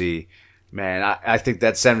NFC, man, I think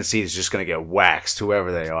that 7th seed is just going to get waxed,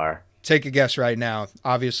 whoever they are. Take a guess right now.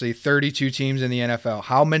 Obviously, 32 teams in the NFL.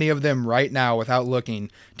 How many of them right now, without looking,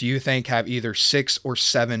 do you think have either 6 or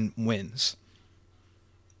 7 wins?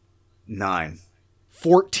 9.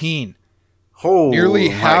 14. Oh, nearly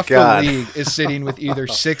my half God. the league is sitting with either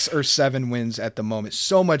 6 or 7 wins at the moment.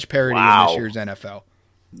 So much parity in this year's NFL.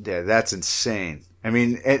 Yeah, that's insane. I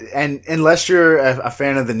mean, and unless you're a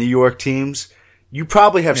fan of the New York teams, you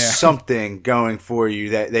probably have something going for you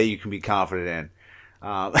that you can be confident in.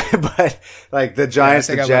 But like the Giants,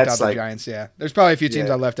 I think the I left Jets, out the Giants. Yeah, there's probably a few teams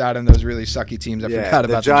I left out in those really sucky teams. I forgot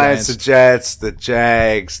about the Giants, the Jets, the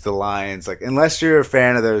Jags, the Lions. Like, unless you're a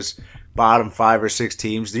fan of those bottom 5 or 6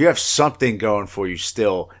 teams, you have something going for you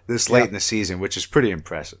still this late in the season, which is pretty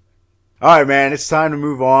impressive. All right, man, it's time to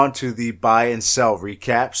move on to the buy and sell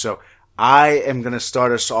recap. So I am going to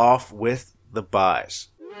start us off with the buys.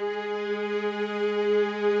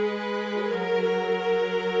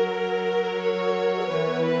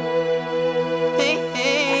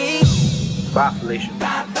 Bye, Felicia.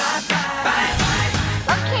 Bye, bye, bye.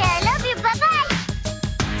 Okay, I love you. Bye-bye.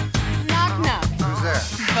 Knock, knock. Who's there?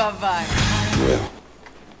 Bye-bye. Well,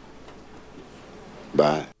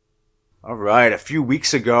 bye. All right, a few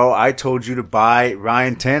weeks ago, I told you to buy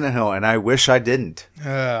Ryan Tannehill, and I wish I didn't.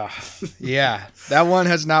 Yeah, that one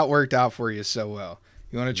has not worked out for you so well.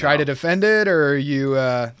 You want to try to defend it, or are you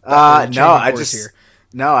No,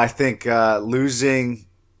 I think losing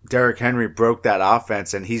Derrick Henry broke that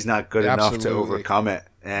offense, and he's not good enough to overcome it.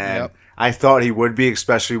 And I thought he would be,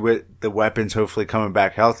 especially with the weapons hopefully coming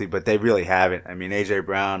back healthy, but they really haven't. I mean, A.J.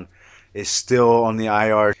 Brown is still on the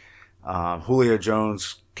IR. Julio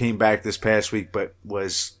Jones came back this past week, but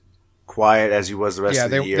was quiet as he was the rest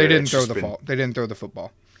of the year. They didn't throw the ball. They didn't throw the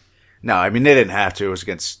football. No, I mean, they didn't have to. It was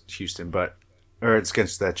against Houston, or it's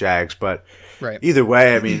against the Jags. But either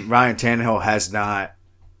way, I mean, Ryan Tannehill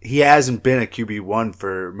hasn't been a QB1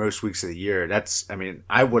 for most weeks of the year.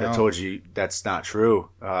 I would have told you that's not true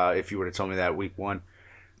if you would have told me that week 1.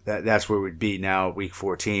 That's where we'd be now, week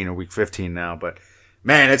 14 or week 15 now. But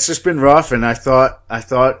man, it's just been rough, and I thought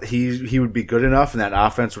he would be good enough, and that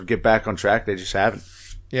offense would get back on track. They just haven't.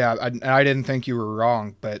 Yeah, I didn't think you were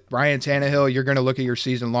wrong, but Ryan Tannehill, you're going to look at your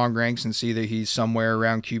season-long ranks and see that he's somewhere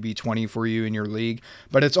around QB 20 for you in your league,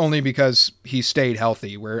 but it's only because he stayed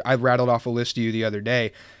healthy, where I rattled off a list to you the other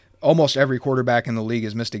day. Almost every quarterback in the league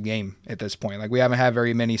has missed a game at this point. Like, we haven't had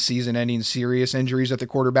very many season-ending serious injuries at the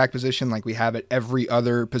quarterback position like we have at every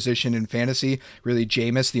other position in fantasy. Really,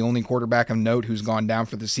 Jameis, the only quarterback of note who's gone down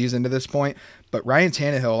for the season to this point. But Ryan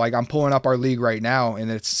Tannehill, like, I'm pulling up our league right now,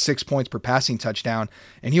 and it's 6 points per passing touchdown,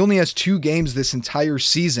 and he only has 2 games this entire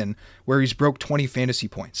season where he's broke 20 fantasy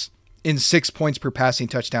points in 6 points per passing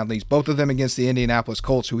touchdown leagues, both of them against the Indianapolis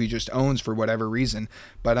Colts, who he just owns for whatever reason.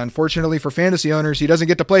 But unfortunately for fantasy owners, he doesn't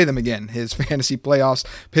get to play them again. His fantasy playoffs,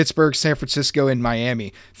 Pittsburgh, San Francisco, and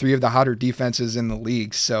Miami, 3 of the hotter defenses in the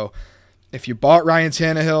league. So if you bought Ryan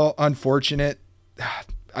Tannehill, unfortunate.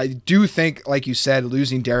 I do think, like you said,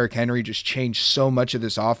 losing Derrick Henry just changed so much of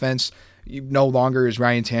this offense. No longer is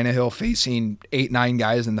Ryan Tannehill facing 8-9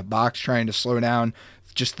 guys in the box trying to slow down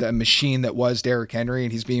just the machine that was Derrick Henry,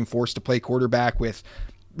 and he's being forced to play quarterback with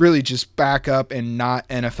really just backup and not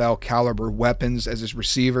NFL caliber weapons as his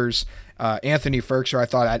receivers. Anthony Ferkser, I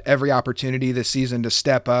thought, had every opportunity this season to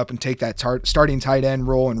step up and take that starting tight end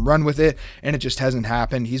role and run with it, and it just hasn't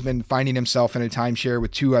happened. He's been finding himself in a timeshare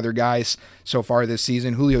with two other guys so far this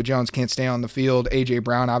season. Julio Jones can't stay on the field. A.J.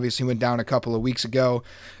 Brown obviously went down a couple of weeks ago.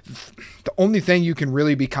 The only thing you can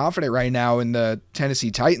really be confident right now in the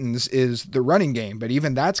Tennessee Titans is the running game, but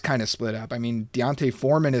even that's kind of split up. I mean, Deontay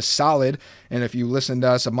Foreman is solid, and if you listened to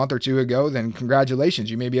us a month or two ago, then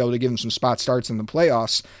congratulations. You may be able to give him some spot starts in the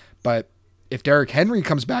playoffs, but if Derrick Henry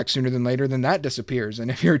comes back sooner than later, then that disappears.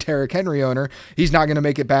 And if you're a Derrick Henry owner, he's not going to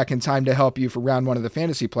make it back in time to help you for round one of the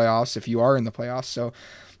fantasy playoffs if you are in the playoffs. So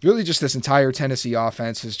really just this entire Tennessee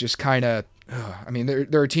offense is just kind of, I mean,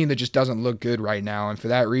 they're a team that just doesn't look good right now. And for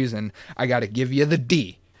that reason, I got to give you the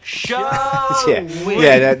D.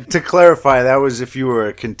 To clarify, that was if you were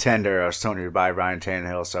a contender. I was telling you to buy Ryan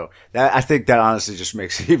Tannehill. So I think that honestly just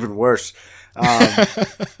makes it even worse.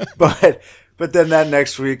 But then that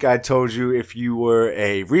next week, I told you if you were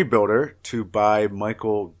a rebuilder to buy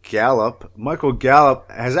Michael Gallup. Michael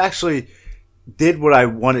Gallup has actually did what I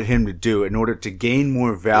wanted him to do in order to gain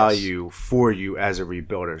more value for you as a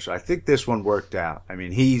rebuilder. So I think this one worked out. I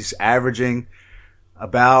mean, he's averaging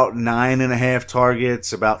about 9.5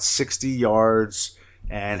 targets, about 60 yards,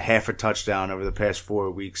 and half a touchdown over the past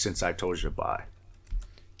 4 weeks since I told you to buy.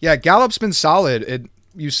 Yeah, Gallup's been solid.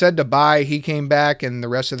 You said to buy, he came back, and the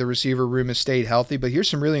rest of the receiver room has stayed healthy. But here's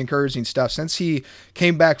some really encouraging stuff. Since he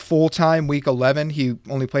came back full-time week 11, he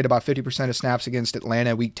only played about 50% of snaps against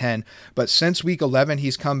Atlanta week 10. But since week 11,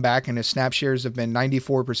 he's come back, and his snap shares have been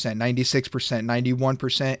 94%, 96%,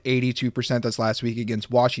 91%, 82%. That's last week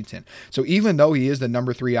against Washington. So even though he is the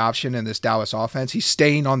number 3 option in this Dallas offense, he's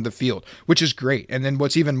staying on the field, which is great. And then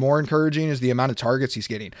what's even more encouraging is the amount of targets he's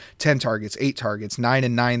getting. 10 targets, 8 targets, 9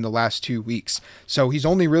 and 9 the last 2 weeks. So he's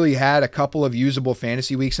only really had a couple of usable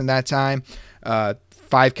fantasy weeks in that time.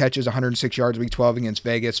 5 catches, 106 yards week 12 against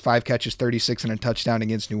Vegas, 5 catches, 36 and a touchdown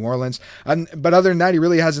against New Orleans. But other than that, he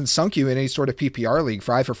really hasn't sunk you in any sort of PPR league.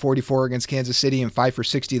 5 for 44 against Kansas City and 5 for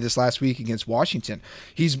 60 this last week against Washington.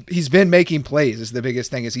 He's been making plays is the biggest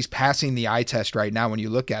thing, is he's passing the eye test right now when you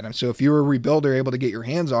look at him. So if you're a rebuilder able to get your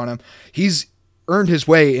hands on him, he's earned his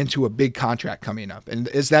way into a big contract coming up. And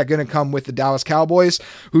is that going to come with the Dallas Cowboys?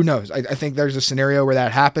 Who knows? I think there's a scenario where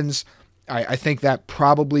that happens. I think that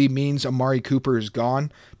probably means Amari Cooper is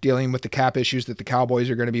gone, dealing with the cap issues that the Cowboys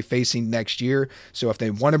are going to be facing next year. So if they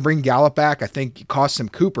want to bring Gallup back, I think it costs them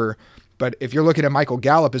Cooper. But if you're looking at Michael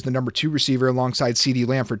Gallup as the number 2 receiver alongside CeeDee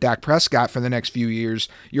Lamb for Dak Prescott for the next few years,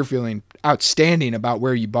 you're feeling outstanding about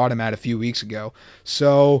where you bought him at a few weeks ago.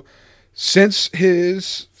 So since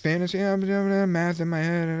his fantasy math in my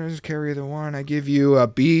head, I just carry the one, I give you a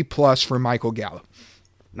B+ for Michael Gallup.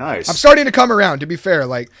 Nice. I'm starting to come around, to be fair.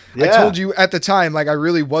 I told you at the time, I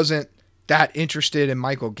really wasn't that interested in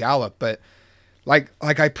Michael Gallup, but like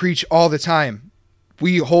I preach all the time,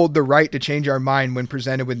 we hold the right to change our mind when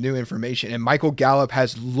presented with new information, and Michael Gallup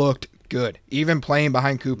has looked good. Even playing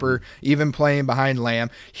behind Cooper, even playing behind Lamb,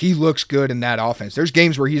 he looks good in that offense. There's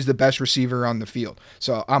games where he's the best receiver on the field.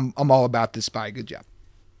 So I'm all about this buy. Good job.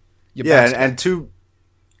 And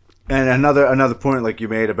another point like you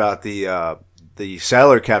made about the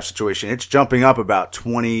salary cap situation, it's jumping up about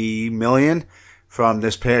 $20 million from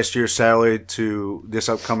this past year's salary to this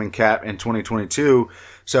upcoming cap in 2022.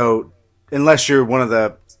 So unless you're one of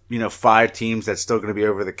the 5 teams that's still going to be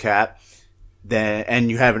over the cap, then and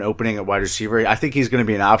you have an opening at wide receiver, I think he's going to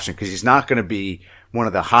be an option because he's not going to be one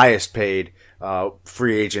of the highest paid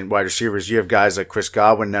free agent wide receivers. You have guys like Chris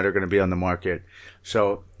Godwin that are going to be on the market.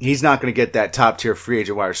 So he's not going to get that top tier free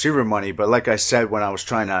agent wide receiver money. But like I said, when I was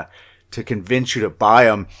trying to convince you to buy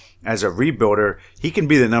him as a rebuilder, he can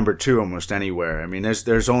be the number 2 almost anywhere. I mean,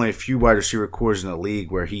 there's only a few wide receiver cores in the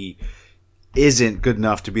league where he isn't good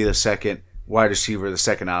enough to be the second wide receiver, the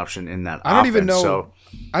second option in that offense.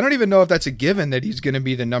 I don't even know if that's a given that he's going to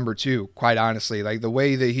be the number 2, quite honestly. Like the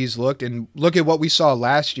way that he's looked, and look at what we saw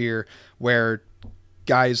last year where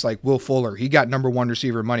guys like Will Fuller, he got number 1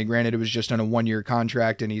 receiver money. Granted, it was just on a 1-year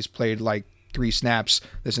contract and he's played 3 snaps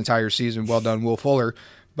this entire season. Well done, Will Fuller.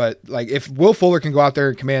 But if Will Fuller can go out there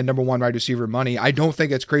and command number 1 wide receiver money, I don't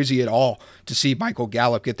think it's crazy at all to see Michael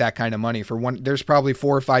Gallup get that kind of money. There's probably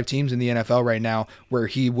 4 or 5 teams in the NFL right now where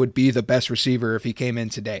he would be the best receiver if he came in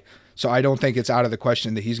today. So I don't think it's out of the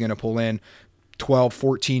question that he's going to pull in $12,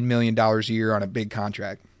 $14 million a year on a big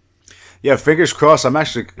contract. Yeah, fingers crossed. I'm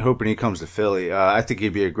actually hoping he comes to Philly. I think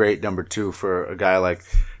he'd be a great number 2 for a guy like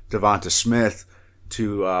Devonta Smith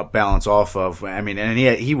to balance off of. I mean, and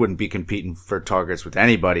he wouldn't be competing for targets with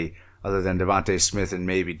anybody other than Devontae Smith and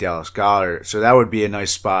maybe Dallas Goedert. So that would be a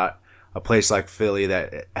nice spot, a place like Philly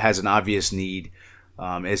that has an obvious need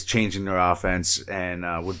is changing their offense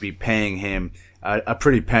and would be paying him a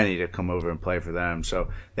pretty penny to come over and play for them. So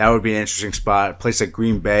that would be an interesting spot. A place like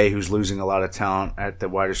Green Bay, who's losing a lot of talent at the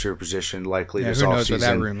wide receiver position, likely this offseason. Who knows what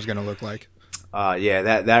that room is going to look like?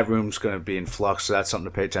 That room's going to be in flux, so that's something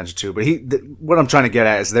to pay attention to. But what I'm trying to get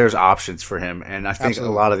at is there's options for him, and I think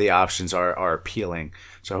Absolutely. a lot of the options are appealing.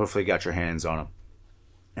 So hopefully you got your hands on them.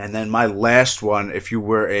 And then my last one, if you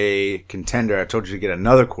were a contender, I told you to get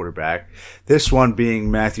another quarterback. This one being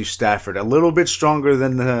Matthew Stafford. A little bit stronger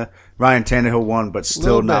than the Ryan Tannehill one, but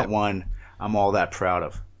still not one I'm all that proud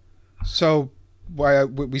of. So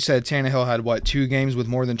we said Tannehill had, 2 games with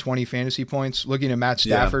more than 20 fantasy points? Looking at Matt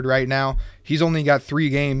Stafford right now, he's only got 3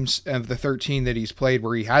 games of the 13 that he's played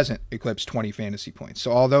where he hasn't eclipsed 20 fantasy points.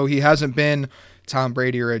 So although he hasn't been Tom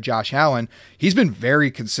Brady or a Josh Allen, he's been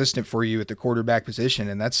very consistent for you at the quarterback position,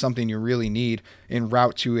 and that's something you really need en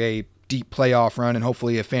route to a deep playoff run and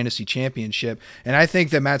hopefully a fantasy championship. And I think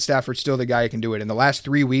that Matt Stafford's still the guy who can do it. In the last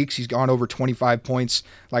 3 weeks, he's gone over 25 points,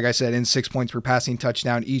 like I said, in 6 points per passing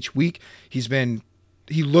touchdown each week. He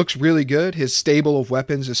looks really good. His stable of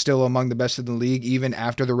weapons is still among the best in the league, even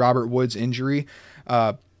after the Robert Woods injury.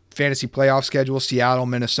 Fantasy playoff schedule, Seattle,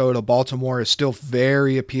 Minnesota, Baltimore is still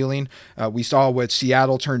very appealing. We saw what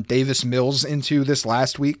Seattle turned Davis Mills into this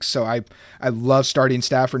last week. So I love starting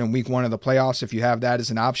Stafford in week 1 of the playoffs if you have that as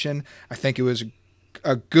an option. I think it was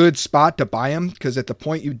a good spot to buy him because at the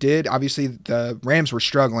point you did, obviously the Rams were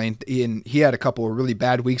struggling, and he had a couple of really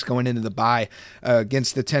bad weeks going into the bye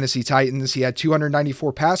against the Tennessee Titans. He had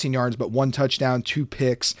 294 passing yards, but 1 touchdown, 2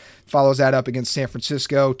 picks. Follows that up against San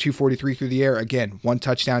Francisco, 243 through the air. Again, 1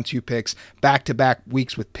 touchdown, 2 picks, back-to-back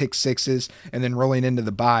weeks with pick sixes, and then rolling into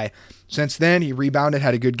the bye. Since then, he rebounded,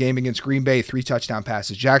 had a good game against Green Bay, 3 touchdown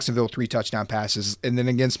passes. Jacksonville, 3 touchdown passes. And then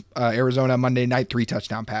against Arizona Monday night, 3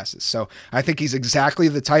 touchdown passes. So I think he's exactly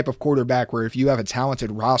the type of quarterback where if you have a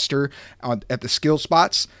talented roster at the skill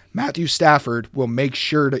spots, Matthew Stafford will make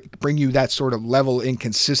sure to bring you that sort of level in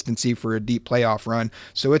consistency for a deep playoff run.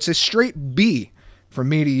 So it's a straight B from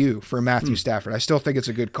me to you for Matthew Stafford. I still think it's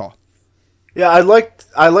a good call. Yeah, I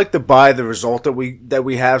like to buy the result that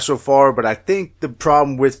we have so far, but I think the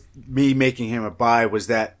problem with me making him a buy was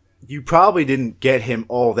that you probably didn't get him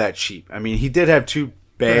all that cheap. I mean, he did have 2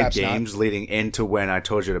 bad Perhaps games not. leading into when I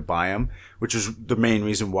told you to buy him, which is the main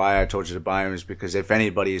reason why I told you to buy him, is because if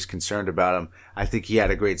anybody is concerned about him, I think he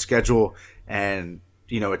had a great schedule and,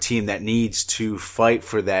 a team that needs to fight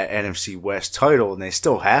for that NFC West title, and they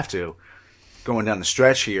still have to going down the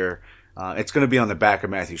stretch here. It's going to be on the back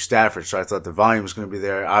of Matthew Stafford, so I thought the volume was going to be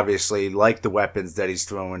there. Obviously, like the weapons that he's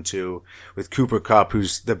throwing to with Cooper Kupp,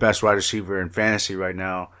 who's the best wide receiver in fantasy right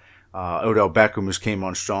now, Odell Beckham, who's came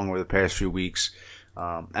on strong over the past few weeks.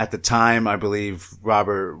 At the time, I believe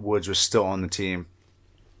Robert Woods was still on the team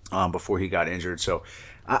before he got injured. So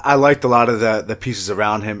I liked a lot of the pieces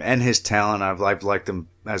around him and his talent. I've liked him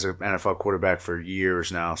as an NFL quarterback for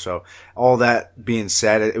years now. So all that being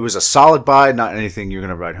said, it was a solid buy, not anything you're going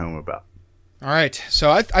to write home about. All right.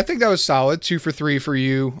 So I think that was solid. 2 for 3 for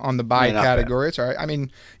you on the buy category. It's all right. I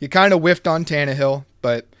mean, you kind of whiffed on Tannehill,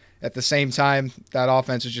 but at the same time, that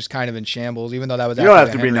offense is just kind of in shambles, even though that was You don't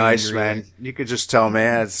have to be nice, man. You could just tell me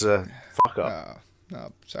it's fuck up.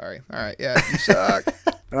 Oh, sorry. All right. Yeah, you suck.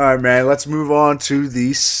 All right, man. Let's move on to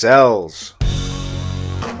the sells.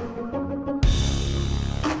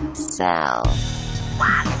 Sell.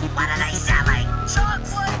 What? What are they selling?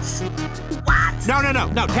 Chocolates? What?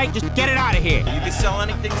 No. Just get it out of here. You can sell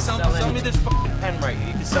anything. Sell me this pen right here.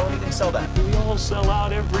 You can sell anything. Sell that. We all sell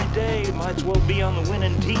out every day. Might as well be on the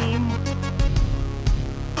winning team.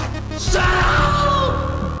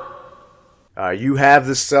 Sell! You have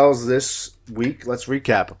the sells this week. Let's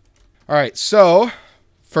recap them. All right. So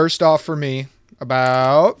first off for me,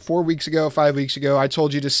 about 5 weeks ago, I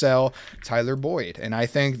told you to sell Tyler Boyd, and I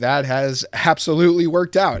think that has absolutely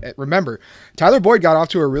worked out. Remember, Tyler Boyd got off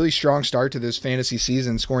to a really strong start to this fantasy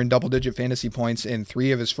season, scoring double-digit fantasy points in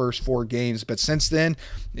 3 of his first 4 games, but since then,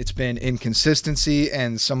 it's been inconsistency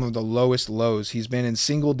and some of the lowest lows. He's been in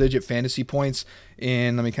single-digit fantasy points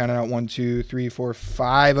in, let me count it out, 1, 2, 3, 4,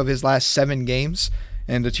 5 of his last 7 games.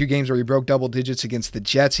 And the 2 games where he broke double digits against the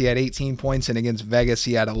Jets, he had 18 points, and against Vegas,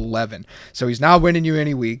 he had 11. So he's not winning you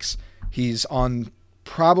any weeks. He's on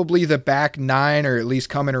probably the back 9, or at least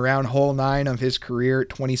coming around hole 9 of his career at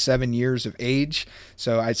 27 years of age.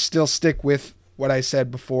 So I'd still stick with what I said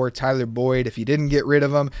before, Tyler Boyd. If you didn't get rid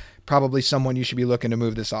of him, probably someone you should be looking to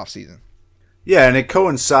move this offseason. Yeah, and it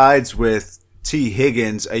coincides with T.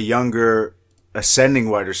 Higgins, a younger ascending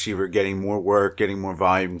wide receiver, getting more work, getting more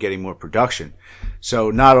volume, getting more production.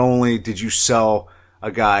 So not only did you sell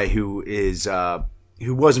a guy who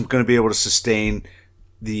wasn't going to be able to sustain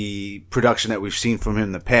the production that we've seen from him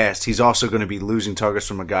in the past, he's also going to be losing targets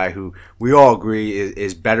from a guy who we all agree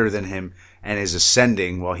is better than him and is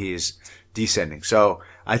ascending while he is descending. So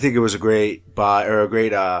I think it was a great buy or a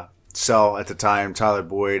great sell at the time. Tyler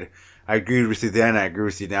Boyd. I agreed with you then. I agree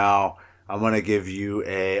with you now. I'm going to give you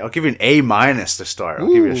I'll give you an A- to start. I'll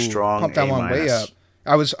give you a strong pump that A-. one way up.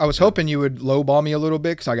 I was hoping you would lowball me a little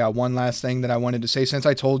bit because I got one last thing that I wanted to say. Since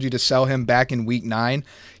I told you to sell him back in week 9,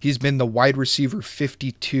 he's been the wide receiver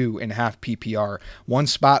 52 in half PPR, one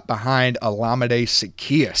spot behind Olamide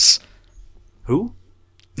Zaccheaus. Who?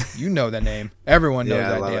 You know that name. Everyone knows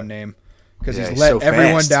that damn name because he's let so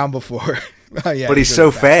everyone fast. down before. Yeah, but he's so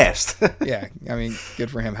fast. Yeah, I mean, good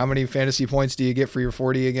for him. How many fantasy points do you get for your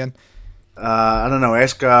 40 again? I don't know.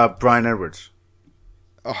 Ask Brian Edwards.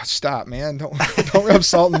 Oh, stop, man. Don't rub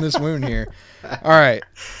salt in this wound here. All right.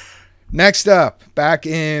 Next up, back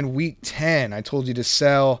in week 10, I told you to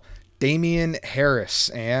sell Damien Harris,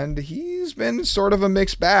 and he's been sort of a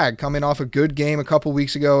mixed bag, coming off a good game a couple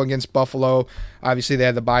weeks ago against Buffalo. Obviously, they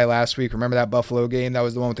had the bye last week. Remember that Buffalo game? That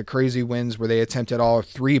was the one with the crazy wins where they attempted all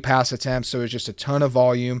 3 pass attempts, so it was just a ton of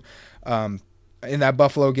volume. In that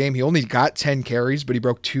Buffalo game, he only got 10 carries, but he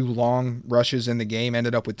broke 2 long rushes in the game,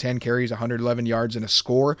 ended up with 10 carries, 111 yards, and a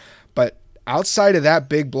score. But outside of that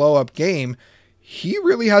big blow-up game, he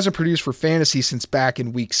really hasn't produced for fantasy since back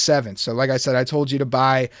in week 7. So like I said, I told you to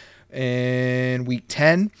buy in week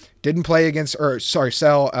 10. Didn't play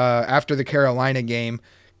sell after the Carolina game.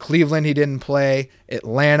 Cleveland, he didn't play.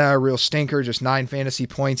 Atlanta, a real stinker, just 9 fantasy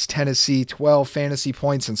points. Tennessee, 12 fantasy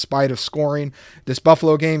points in spite of scoring. This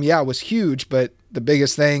Buffalo game, yeah, was huge, but the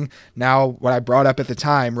biggest thing now, what I brought up at the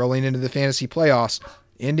time, rolling into the fantasy playoffs,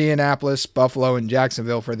 Indianapolis, Buffalo, and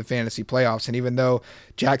Jacksonville for the fantasy playoffs. And even though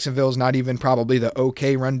Jacksonville's not even probably the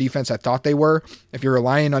okay run defense I thought they were, if you're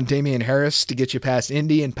relying on Damien Harris to get you past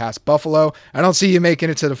Indy and past Buffalo, I don't see you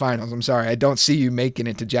making it to the finals. I'm sorry. I don't see you making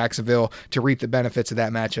it to Jacksonville to reap the benefits of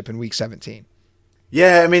that matchup in week 17.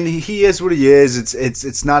 Yeah, I mean, he is what he is.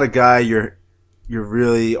 It's not a guy you're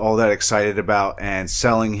really all that excited about, and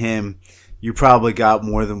selling him, you probably got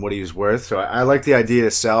more than what he was worth. So I like the idea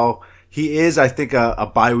to sell. He is, I think,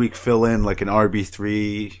 a bye-week fill-in, like an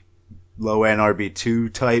RB3, low-end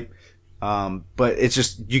RB2 type. But it's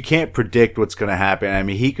just, you can't predict what's going to happen. I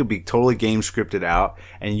mean, he could be totally game scripted out,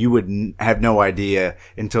 and you would have no idea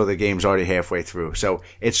until the game's already halfway through. So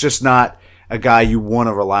it's just not a guy you want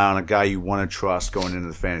to rely on, a guy you want to trust going into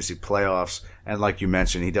the fantasy playoffs. And like you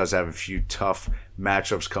mentioned, he does have a few tough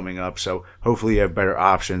matchups coming up. So hopefully you have better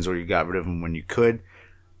options, or you got rid of him when you could.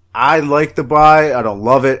 I like the buy. I don't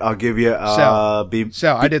love it. I'll give you sell.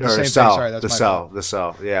 I did the same thing. Sorry, that's the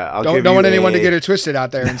sell. Yeah, don't want anyone to get it twisted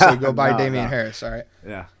out there and say go buy Damien Harris. All right.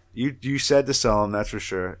 Yeah, you said to sell him, that's for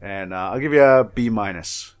sure. And I'll give you a B-.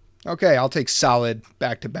 Okay, I'll take solid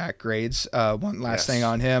back-to-back grades. One last thing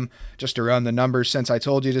on him, just to run the numbers. Since I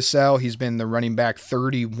told you to sell, he's been the running back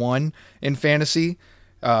 31 in fantasy.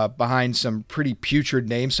 Behind some pretty putrid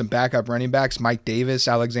names, some backup running backs, Mike Davis,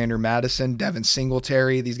 Alexander Madison, Devin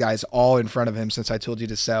Singletary, these guys all in front of him since I told you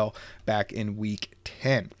to sell back in week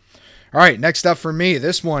 10. All right, next up for me,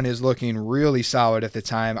 this one is looking really solid at the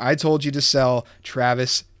time. I told you to sell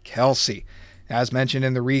Travis Kelce. As mentioned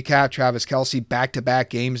in the recap, Travis Kelce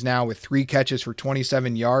back-to-back games now with 3 catches for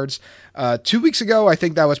 27 yards. 2 weeks ago, I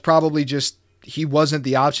think that was probably just he wasn't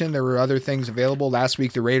the option. There were other things available. Last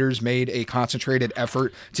week, the Raiders made a concentrated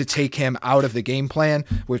effort to take him out of the game plan,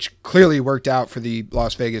 which clearly worked out for the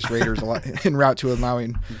Las Vegas Raiders en route to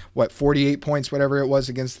allowing, 48 points, whatever it was,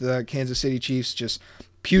 against the Kansas City Chiefs. Just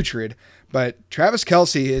putrid. But Travis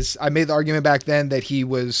Kelce I made the argument back then that he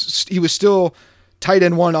was still tight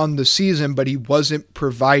end 1 on the season, but he wasn't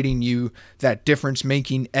providing you that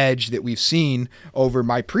difference-making edge that we've seen over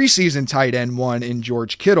my preseason tight end 1 in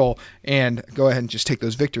George Kittle. And go ahead and just take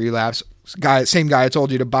those victory laps. Same guy I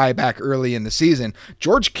told you to buy back early in the season.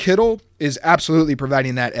 George Kittle is absolutely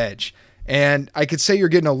providing that edge. And I could say you're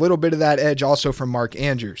getting a little bit of that edge also from Mark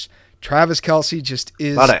Andrews. Travis Kelce just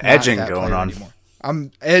is a lot of not edging that going on anymore.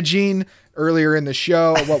 I'm edging earlier in the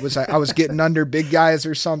show. What was I was getting under big guys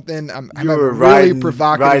or something. I'm you were really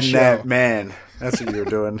provocative show. That man. That's what you were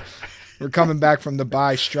doing. We're coming back from the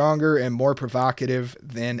bye stronger and more provocative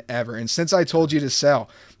than ever. And since I told you to sell,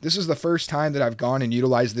 this is the first time that I've gone and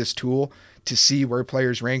utilized this tool to see where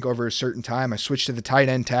players rank over a certain time. I switched to the tight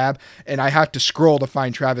end tab, and I have to scroll to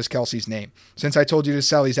find Travis Kelce's name. Since I told you to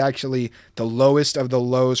sell, he's actually the lowest of the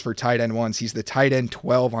lows for tight end 1s. He's the tight end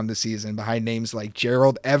 12 on the season, behind names like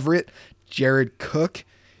Gerald Everett, Jared Cook.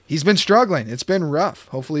 He's been struggling. It's been rough.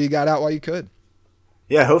 Hopefully you got out while you could.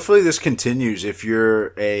 Yeah, hopefully this continues. If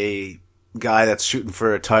you're a guy that's shooting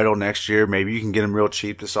for a title next year. Maybe you can get him real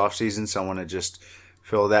cheap this offseason. Someone to just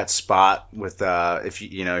fill that spot with. If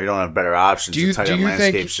you don't have better options. The tight end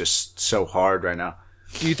landscape's just so hard right now.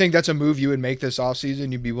 Do you think that's a move you would make this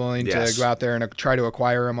offseason? You'd be willing to go out there and try to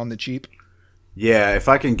acquire him on the cheap? Yeah, if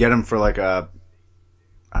I can get him for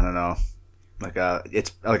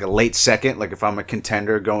it's like a late second. Like if I'm a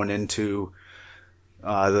contender going into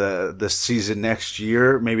the season next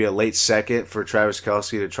year, maybe a late second for Travis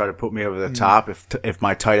Kelce to try to put me over the top. If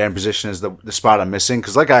my tight end position is the spot I'm missing,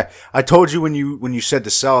 because like I told you when you said to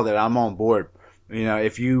sell that I'm on board.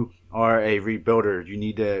 If you are a rebuilder, you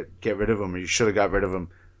need to get rid of him, or you should have got rid of him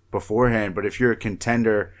beforehand. But if you're a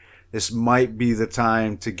contender, this might be the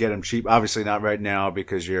time to get him cheap. Obviously not right now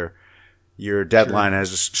because your deadline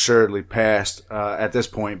has assuredly passed at this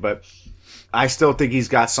point. But I still think he's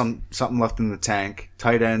got something left in the tank.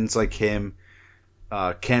 Tight ends like him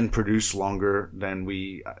can produce longer than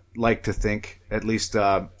we like to think. At least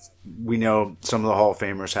we know some of the Hall of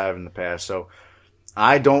Famers have in the past. So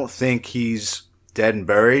I don't think he's dead and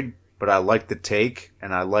buried. But I like the take,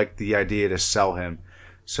 and I like the idea to sell him.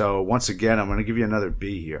 So, once again, I'm going to give you another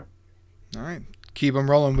B here. All right. Keep them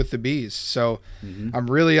rolling with the Bs. So, I'm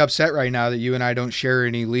really upset right now that you and I don't share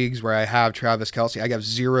any leagues where I have Travis Kelce. I have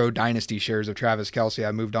 0 dynasty shares of Travis Kelce.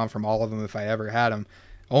 I moved on from all of them if I ever had him.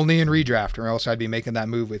 Only in redraft, or else I'd be making that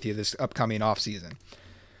move with you this upcoming offseason.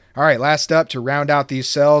 All right, last up to round out these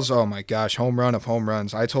sells. Oh, my gosh, home run of home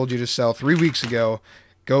runs. I told you to sell 3 weeks ago.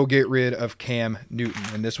 Go get rid of Cam Newton.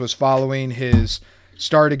 And this was following his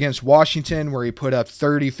start against Washington where he put up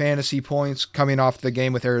 30 fantasy points, coming off the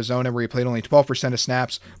game with Arizona where he played only 12% of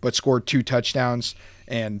snaps but scored 2 touchdowns.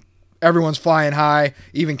 And everyone's flying high,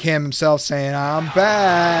 even Cam himself saying, I'm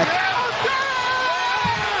back.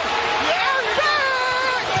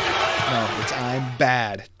 No, it's I'm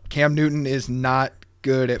bad. Cam Newton is not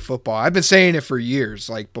good at football. I've been saying it for years,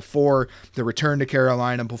 like before the return to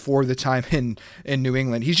Carolina, before the time in New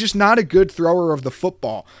England. He's just not a good thrower of the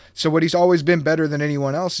football. So what he's always been better than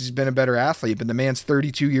anyone else, he's been a better athlete, but the man's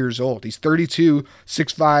 32 years old. He's 32,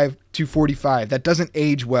 6'5", 245. That doesn't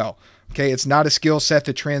age well. Okay, it's not a skill set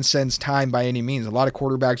that transcends time by any means. A lot of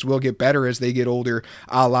quarterbacks will get better as they get older,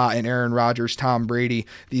 a la and Aaron Rodgers, Tom Brady,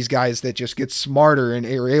 these guys that just get smarter and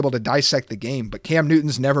are able to dissect the game. But Cam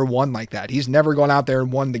Newton's never won like that. He's never gone out there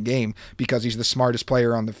and won the game because he's the smartest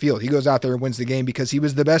player on the field. He goes out there and wins the game because he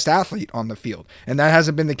was the best athlete on the field. And that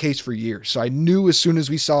hasn't been the case for years. So I knew as soon as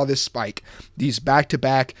we saw this spike, these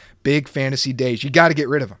back-to-back big fantasy days, you got to get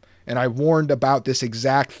rid of him. And I warned about this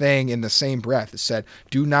exact thing in the same breath. It said,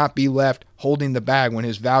 do not be left holding the bag when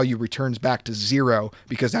his value returns back to 0,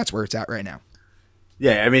 because that's where it's at right now.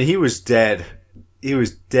 Yeah, I mean, he was dead. He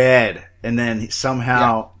was dead. And then somehow...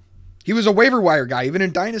 Yeah. He was a waiver wire guy, even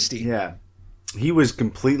in Dynasty. Yeah. He was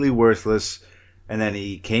completely worthless. And then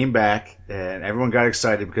he came back, and everyone got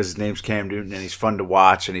excited because his name's Cam Newton, and he's fun to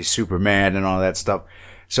watch, and he's Superman and all that stuff.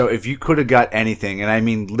 So if you could have got anything, and I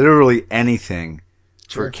mean literally anything...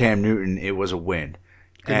 For Cam Newton, it was a win.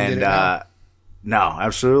 Couldn't no,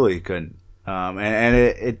 absolutely couldn't. I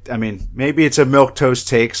mean, maybe it's a milquetoast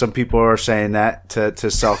take. Some people are saying that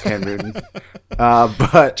to sell Cam Newton.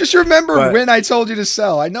 But just remember when I told you to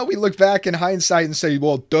sell. I know we look back in hindsight and say,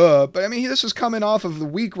 well, duh. But I mean, this was coming off of the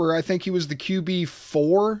week where I think he was the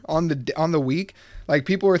QB4 on the week. Like,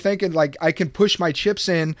 people were thinking, like, I can push my chips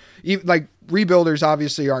in. Like, rebuilders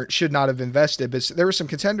obviously should not have invested, but there were some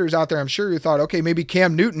contenders out there, I'm sure, who thought, okay, maybe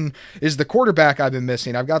Cam Newton is the quarterback I've been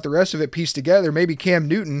missing. I've got the rest of it pieced together. Maybe Cam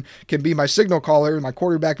Newton can be my signal caller in my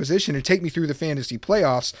quarterback position and take me through the fantasy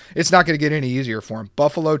playoffs. It's not going to get any easier for him.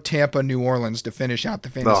 Buffalo, Tampa, New Orleans to finish out the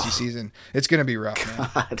fantasy season. It's going to be rough, man.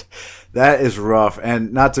 God, that is rough.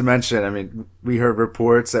 And not to mention, I mean, we heard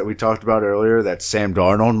reports that we talked about earlier that Sam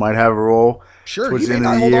Darnold might have a role. Sure, he may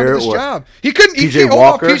not hold on to this job. He couldn't. He can't hold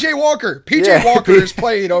off PJ Walker. PJ Walker is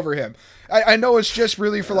playing over him. I know it's just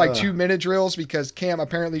really for like 2-minute drills because Cam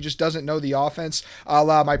apparently just doesn't know the offense. A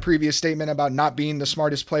la my previous statement about not being the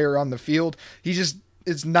smartest player on the field. He just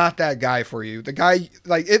is not that guy for you. The guy,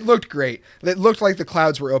 like, it looked great. It looked like the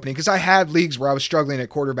clouds were opening because I had leagues where I was struggling at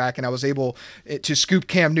quarterback and I was able to scoop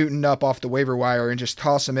Cam Newton up off the waiver wire and just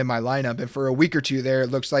toss him in my lineup. And for a week or two there, it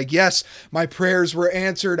looks like, yes, my prayers were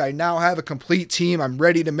answered. I now have a complete team. I'm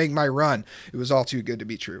ready to make my run. It was all too good to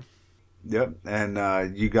be true. Yep.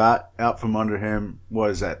 And you got out from under him, what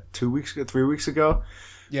is that, 2 weeks ago, 3 weeks ago?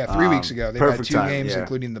 Yeah, 3 weeks ago. They've had 2 games,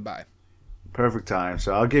 including the bye. Perfect time.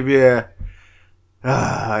 So I'll give you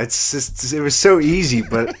it was so easy,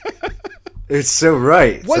 but It's so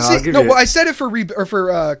right. Was so it? No, well, I said it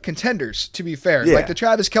for contenders. To be fair, Yeah. like the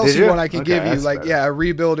Travis Kelce one, I can give you. that's Like, better. yeah, a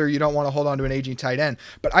rebuilder. You don't want to hold on to an aging tight end.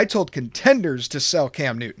 But I told contenders to sell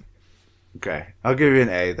Cam Newton. Okay, I'll give you an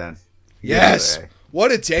A then. Yes. A.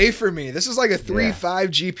 What a day for me. This is like a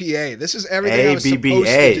 3.5 GPA. This is everything I was supposed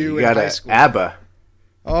ABBA. to do You in got high a school. ABBA.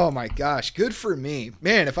 Oh my gosh, good for me.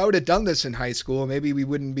 Man, if I would have done this in high school, maybe we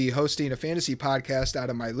wouldn't be hosting a fantasy podcast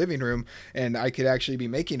out of my living room, and I could actually be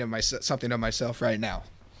making something of myself right now.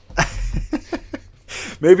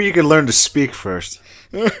 Maybe you could learn to speak first.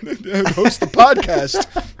 Host the podcast.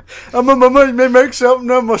 I'm gonna make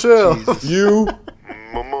something of myself. You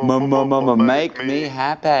make me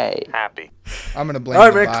happy. Happy. I'm going to blame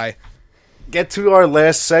All right, the Mick. bye. Get to our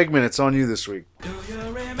last segment. It's on you this week.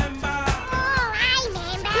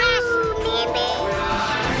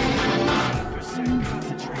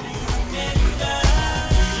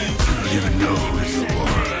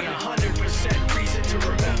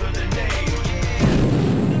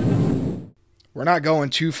 We're not going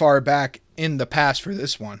too far back in the past for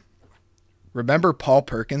this one. Remember Paul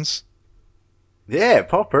Perkins? Yeah,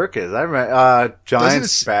 Paul Perkins. I remember Giants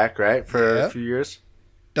Doesn't back, right, for Yeah. a few years.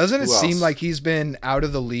 Doesn't it Who seem else? like he's been out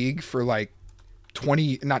of the league for like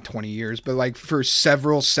not 20 years, but like for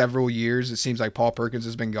several years? It seems like Paul Perkins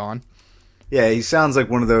has been gone. Yeah, he sounds like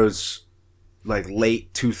one of those like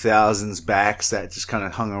late 2000s backs that just kind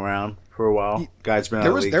of hung around for a while. Guy's been out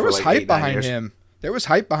of the league There for was like hype 8-9 behind years. him. There was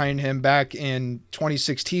hype behind him back in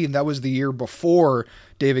 2016. That was the year before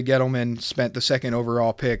David Gettleman spent the second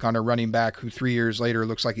overall pick on a running back who 3 years later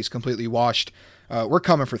looks like he's completely washed. We're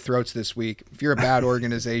coming for throats this week. If you're a bad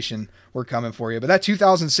organization, we're coming for you. But that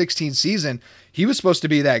 2016 season, he was supposed to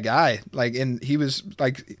be that guy. Like, and he was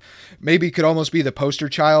like, maybe could almost be the poster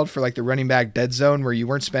child for like the running back dead zone where you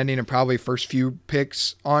weren't spending and probably first few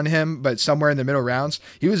picks on him, but somewhere in the middle rounds,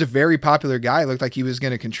 he was a very popular guy. It looked like he was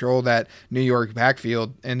going to control that New York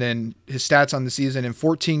backfield. And then his stats on the season in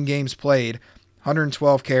 14 games played,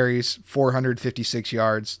 112 carries, 456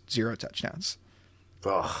 yards, 0 touchdowns.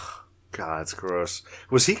 Oh, God, it's gross.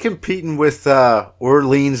 Was he competing with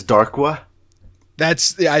Orleans Darkwa?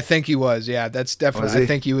 I think he was. Yeah, that's definitely. Was he? I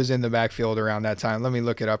think he was in the backfield around that time. Let me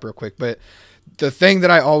look it up real quick. But the thing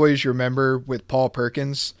that I always remember with Paul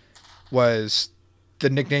Perkins was the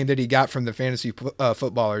nickname that he got from the fantasy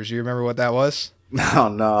footballers. You remember what that was?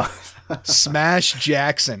 No. Smash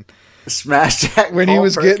Jackson. Smash Jack. When Paul he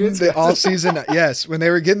was Perkins? getting the all-season, yes, when they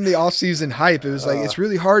were getting the all-season hype, it was like, it's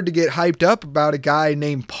really hard to get hyped up about a guy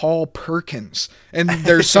named Paul Perkins. And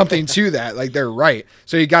there's something to that. Like, they're right.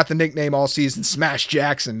 So he got the nickname all season, Smash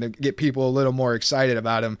Jackson, to get people a little more excited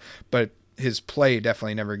about him. But his play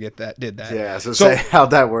definitely never did that. Yeah, so say, how'd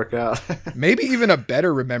that work out? Maybe even a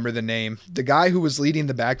better remember the name. The guy who was leading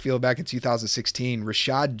the backfield back in 2016,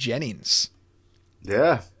 Rashad Jennings.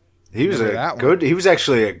 Yeah. He was he was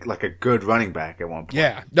actually a good running back at one point.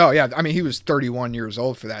 Yeah. No, yeah. I mean, he was 31 years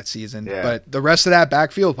old for that season. Yeah. But the rest of that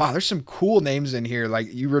backfield, wow, there's some cool names in here.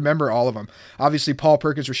 Like, you remember all of them. Obviously, Paul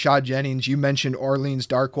Perkins, Rashad Jennings. You mentioned Orleans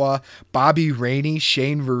Darkwa, Bobby Rainey,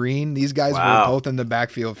 Shane Vereen. These guys were both in the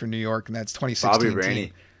backfield for New York, and that's 2016. Bobby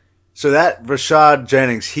Rainey. So that Rashad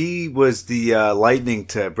Jennings, he was the lightning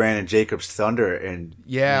to Brandon Jacobs' thunder in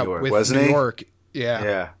New York, with wasn't New he? York. Yeah.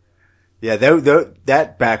 Yeah. Yeah,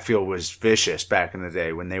 that backfield was vicious back in the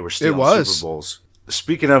day when they were stealing Super Bowls.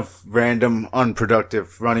 Speaking of random,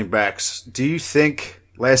 unproductive running backs, do you think,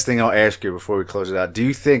 last thing I'll ask you before we close it out, do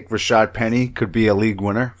you think Rashad Penny could be a league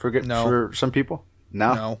winner for some people?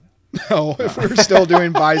 No? No. If we're still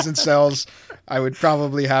doing buys and sells, I would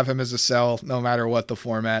probably have him as a sell no matter what the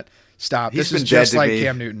format. Stop. This is just like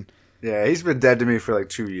Cam Newton. Yeah, he's been dead to me for like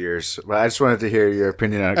 2 years. But I just wanted to hear your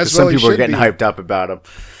opinion on it because As well some he people are should getting be. hyped up about him.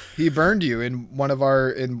 He burned you in one of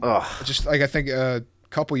our just like I think a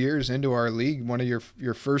couple years into our league, one of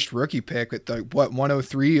your first rookie pick at the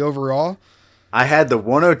 103 overall. I had the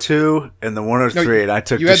 102 and the 103, and I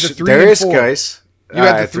took you had the 3 Darius and 4. Geis. You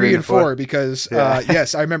had the 3 and 4 because Yeah.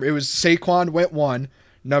 I remember it was Saquon went 1,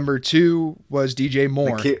 number 2 was DJ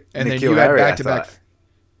Moore, and then you had Harry, back to back.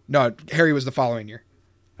 No, Harry was the following year.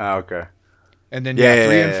 Oh, okay. And then 3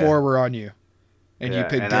 and 4 were on you. And you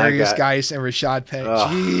picked Darius Geis and Rashad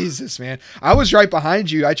Penny. Jesus, man. I was right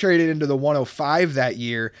behind you. I traded into the 105 that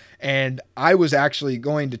year, and I was actually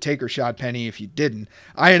going to take Rashad Penny if you didn't.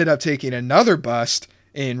 I ended up taking another bust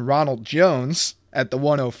in Ronald Jones at the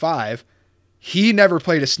 105. He never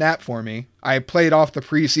played a snap for me. I played off the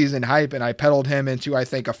preseason hype, and I peddled him into, I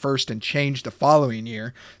think, a first and change the following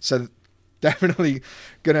year. So definitely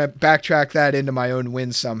going to backtrack that into my own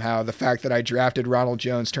win somehow. The fact that I drafted Ronald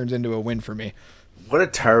Jones turns into a win for me. What a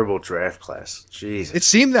terrible draft class. Jesus. It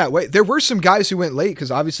seemed that way. There were some guys who went late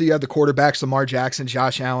because obviously you had the quarterbacks, Lamar Jackson,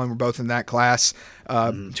 Josh Allen were both in that class.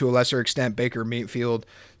 To a lesser extent, Baker Mayfield.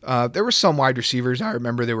 There were some wide receivers I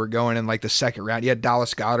remember they were going in like the second round. You had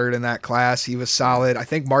Dallas Goedert in that class. He was solid. I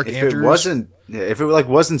think Mark Andrews. If it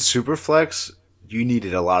wasn't super flex, you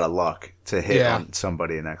needed a lot of luck to hit on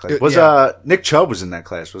somebody in that class. Nick Chubb was in that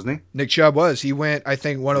class, wasn't he? Up Chubb was. He went, I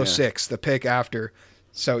think, 106, the pick after.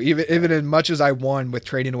 So even as much as I won with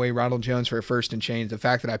trading away Ronald Jones for a first and change, the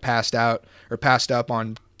fact that I passed up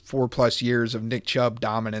on 4+ years of Nick Chubb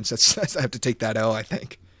dominance, I have to take that L, I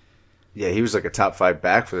think. Yeah, he was like a top 5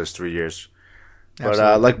 back for those 3 years.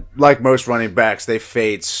 Absolutely. But like most running backs, they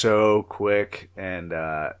fade so quick, and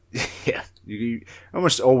you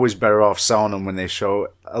almost always better off selling them when they show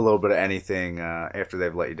a little bit of anything after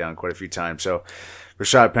they've let you down quite a few times. So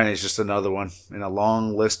Rashad Penny is just another one in a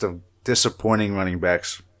long list of disappointing running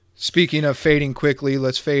backs. Speaking of fading quickly,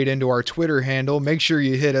 let's fade into our Twitter handle. Make sure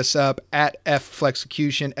you hit us up at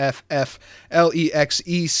FFlexecution,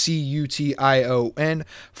 FFLEXECUTION.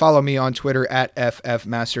 Follow me on Twitter at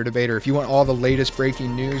FFMasterDebater. If you want all the latest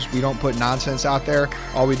breaking news, we don't put nonsense out there.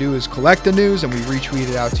 All we do is collect the news and we retweet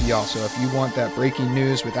it out to y'all. So if you want that breaking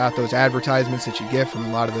news without those advertisements that you get from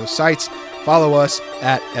a lot of those sites, follow us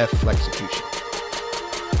at FFlexecution.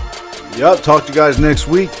 Yup, talk to you guys next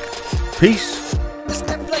week. Peace.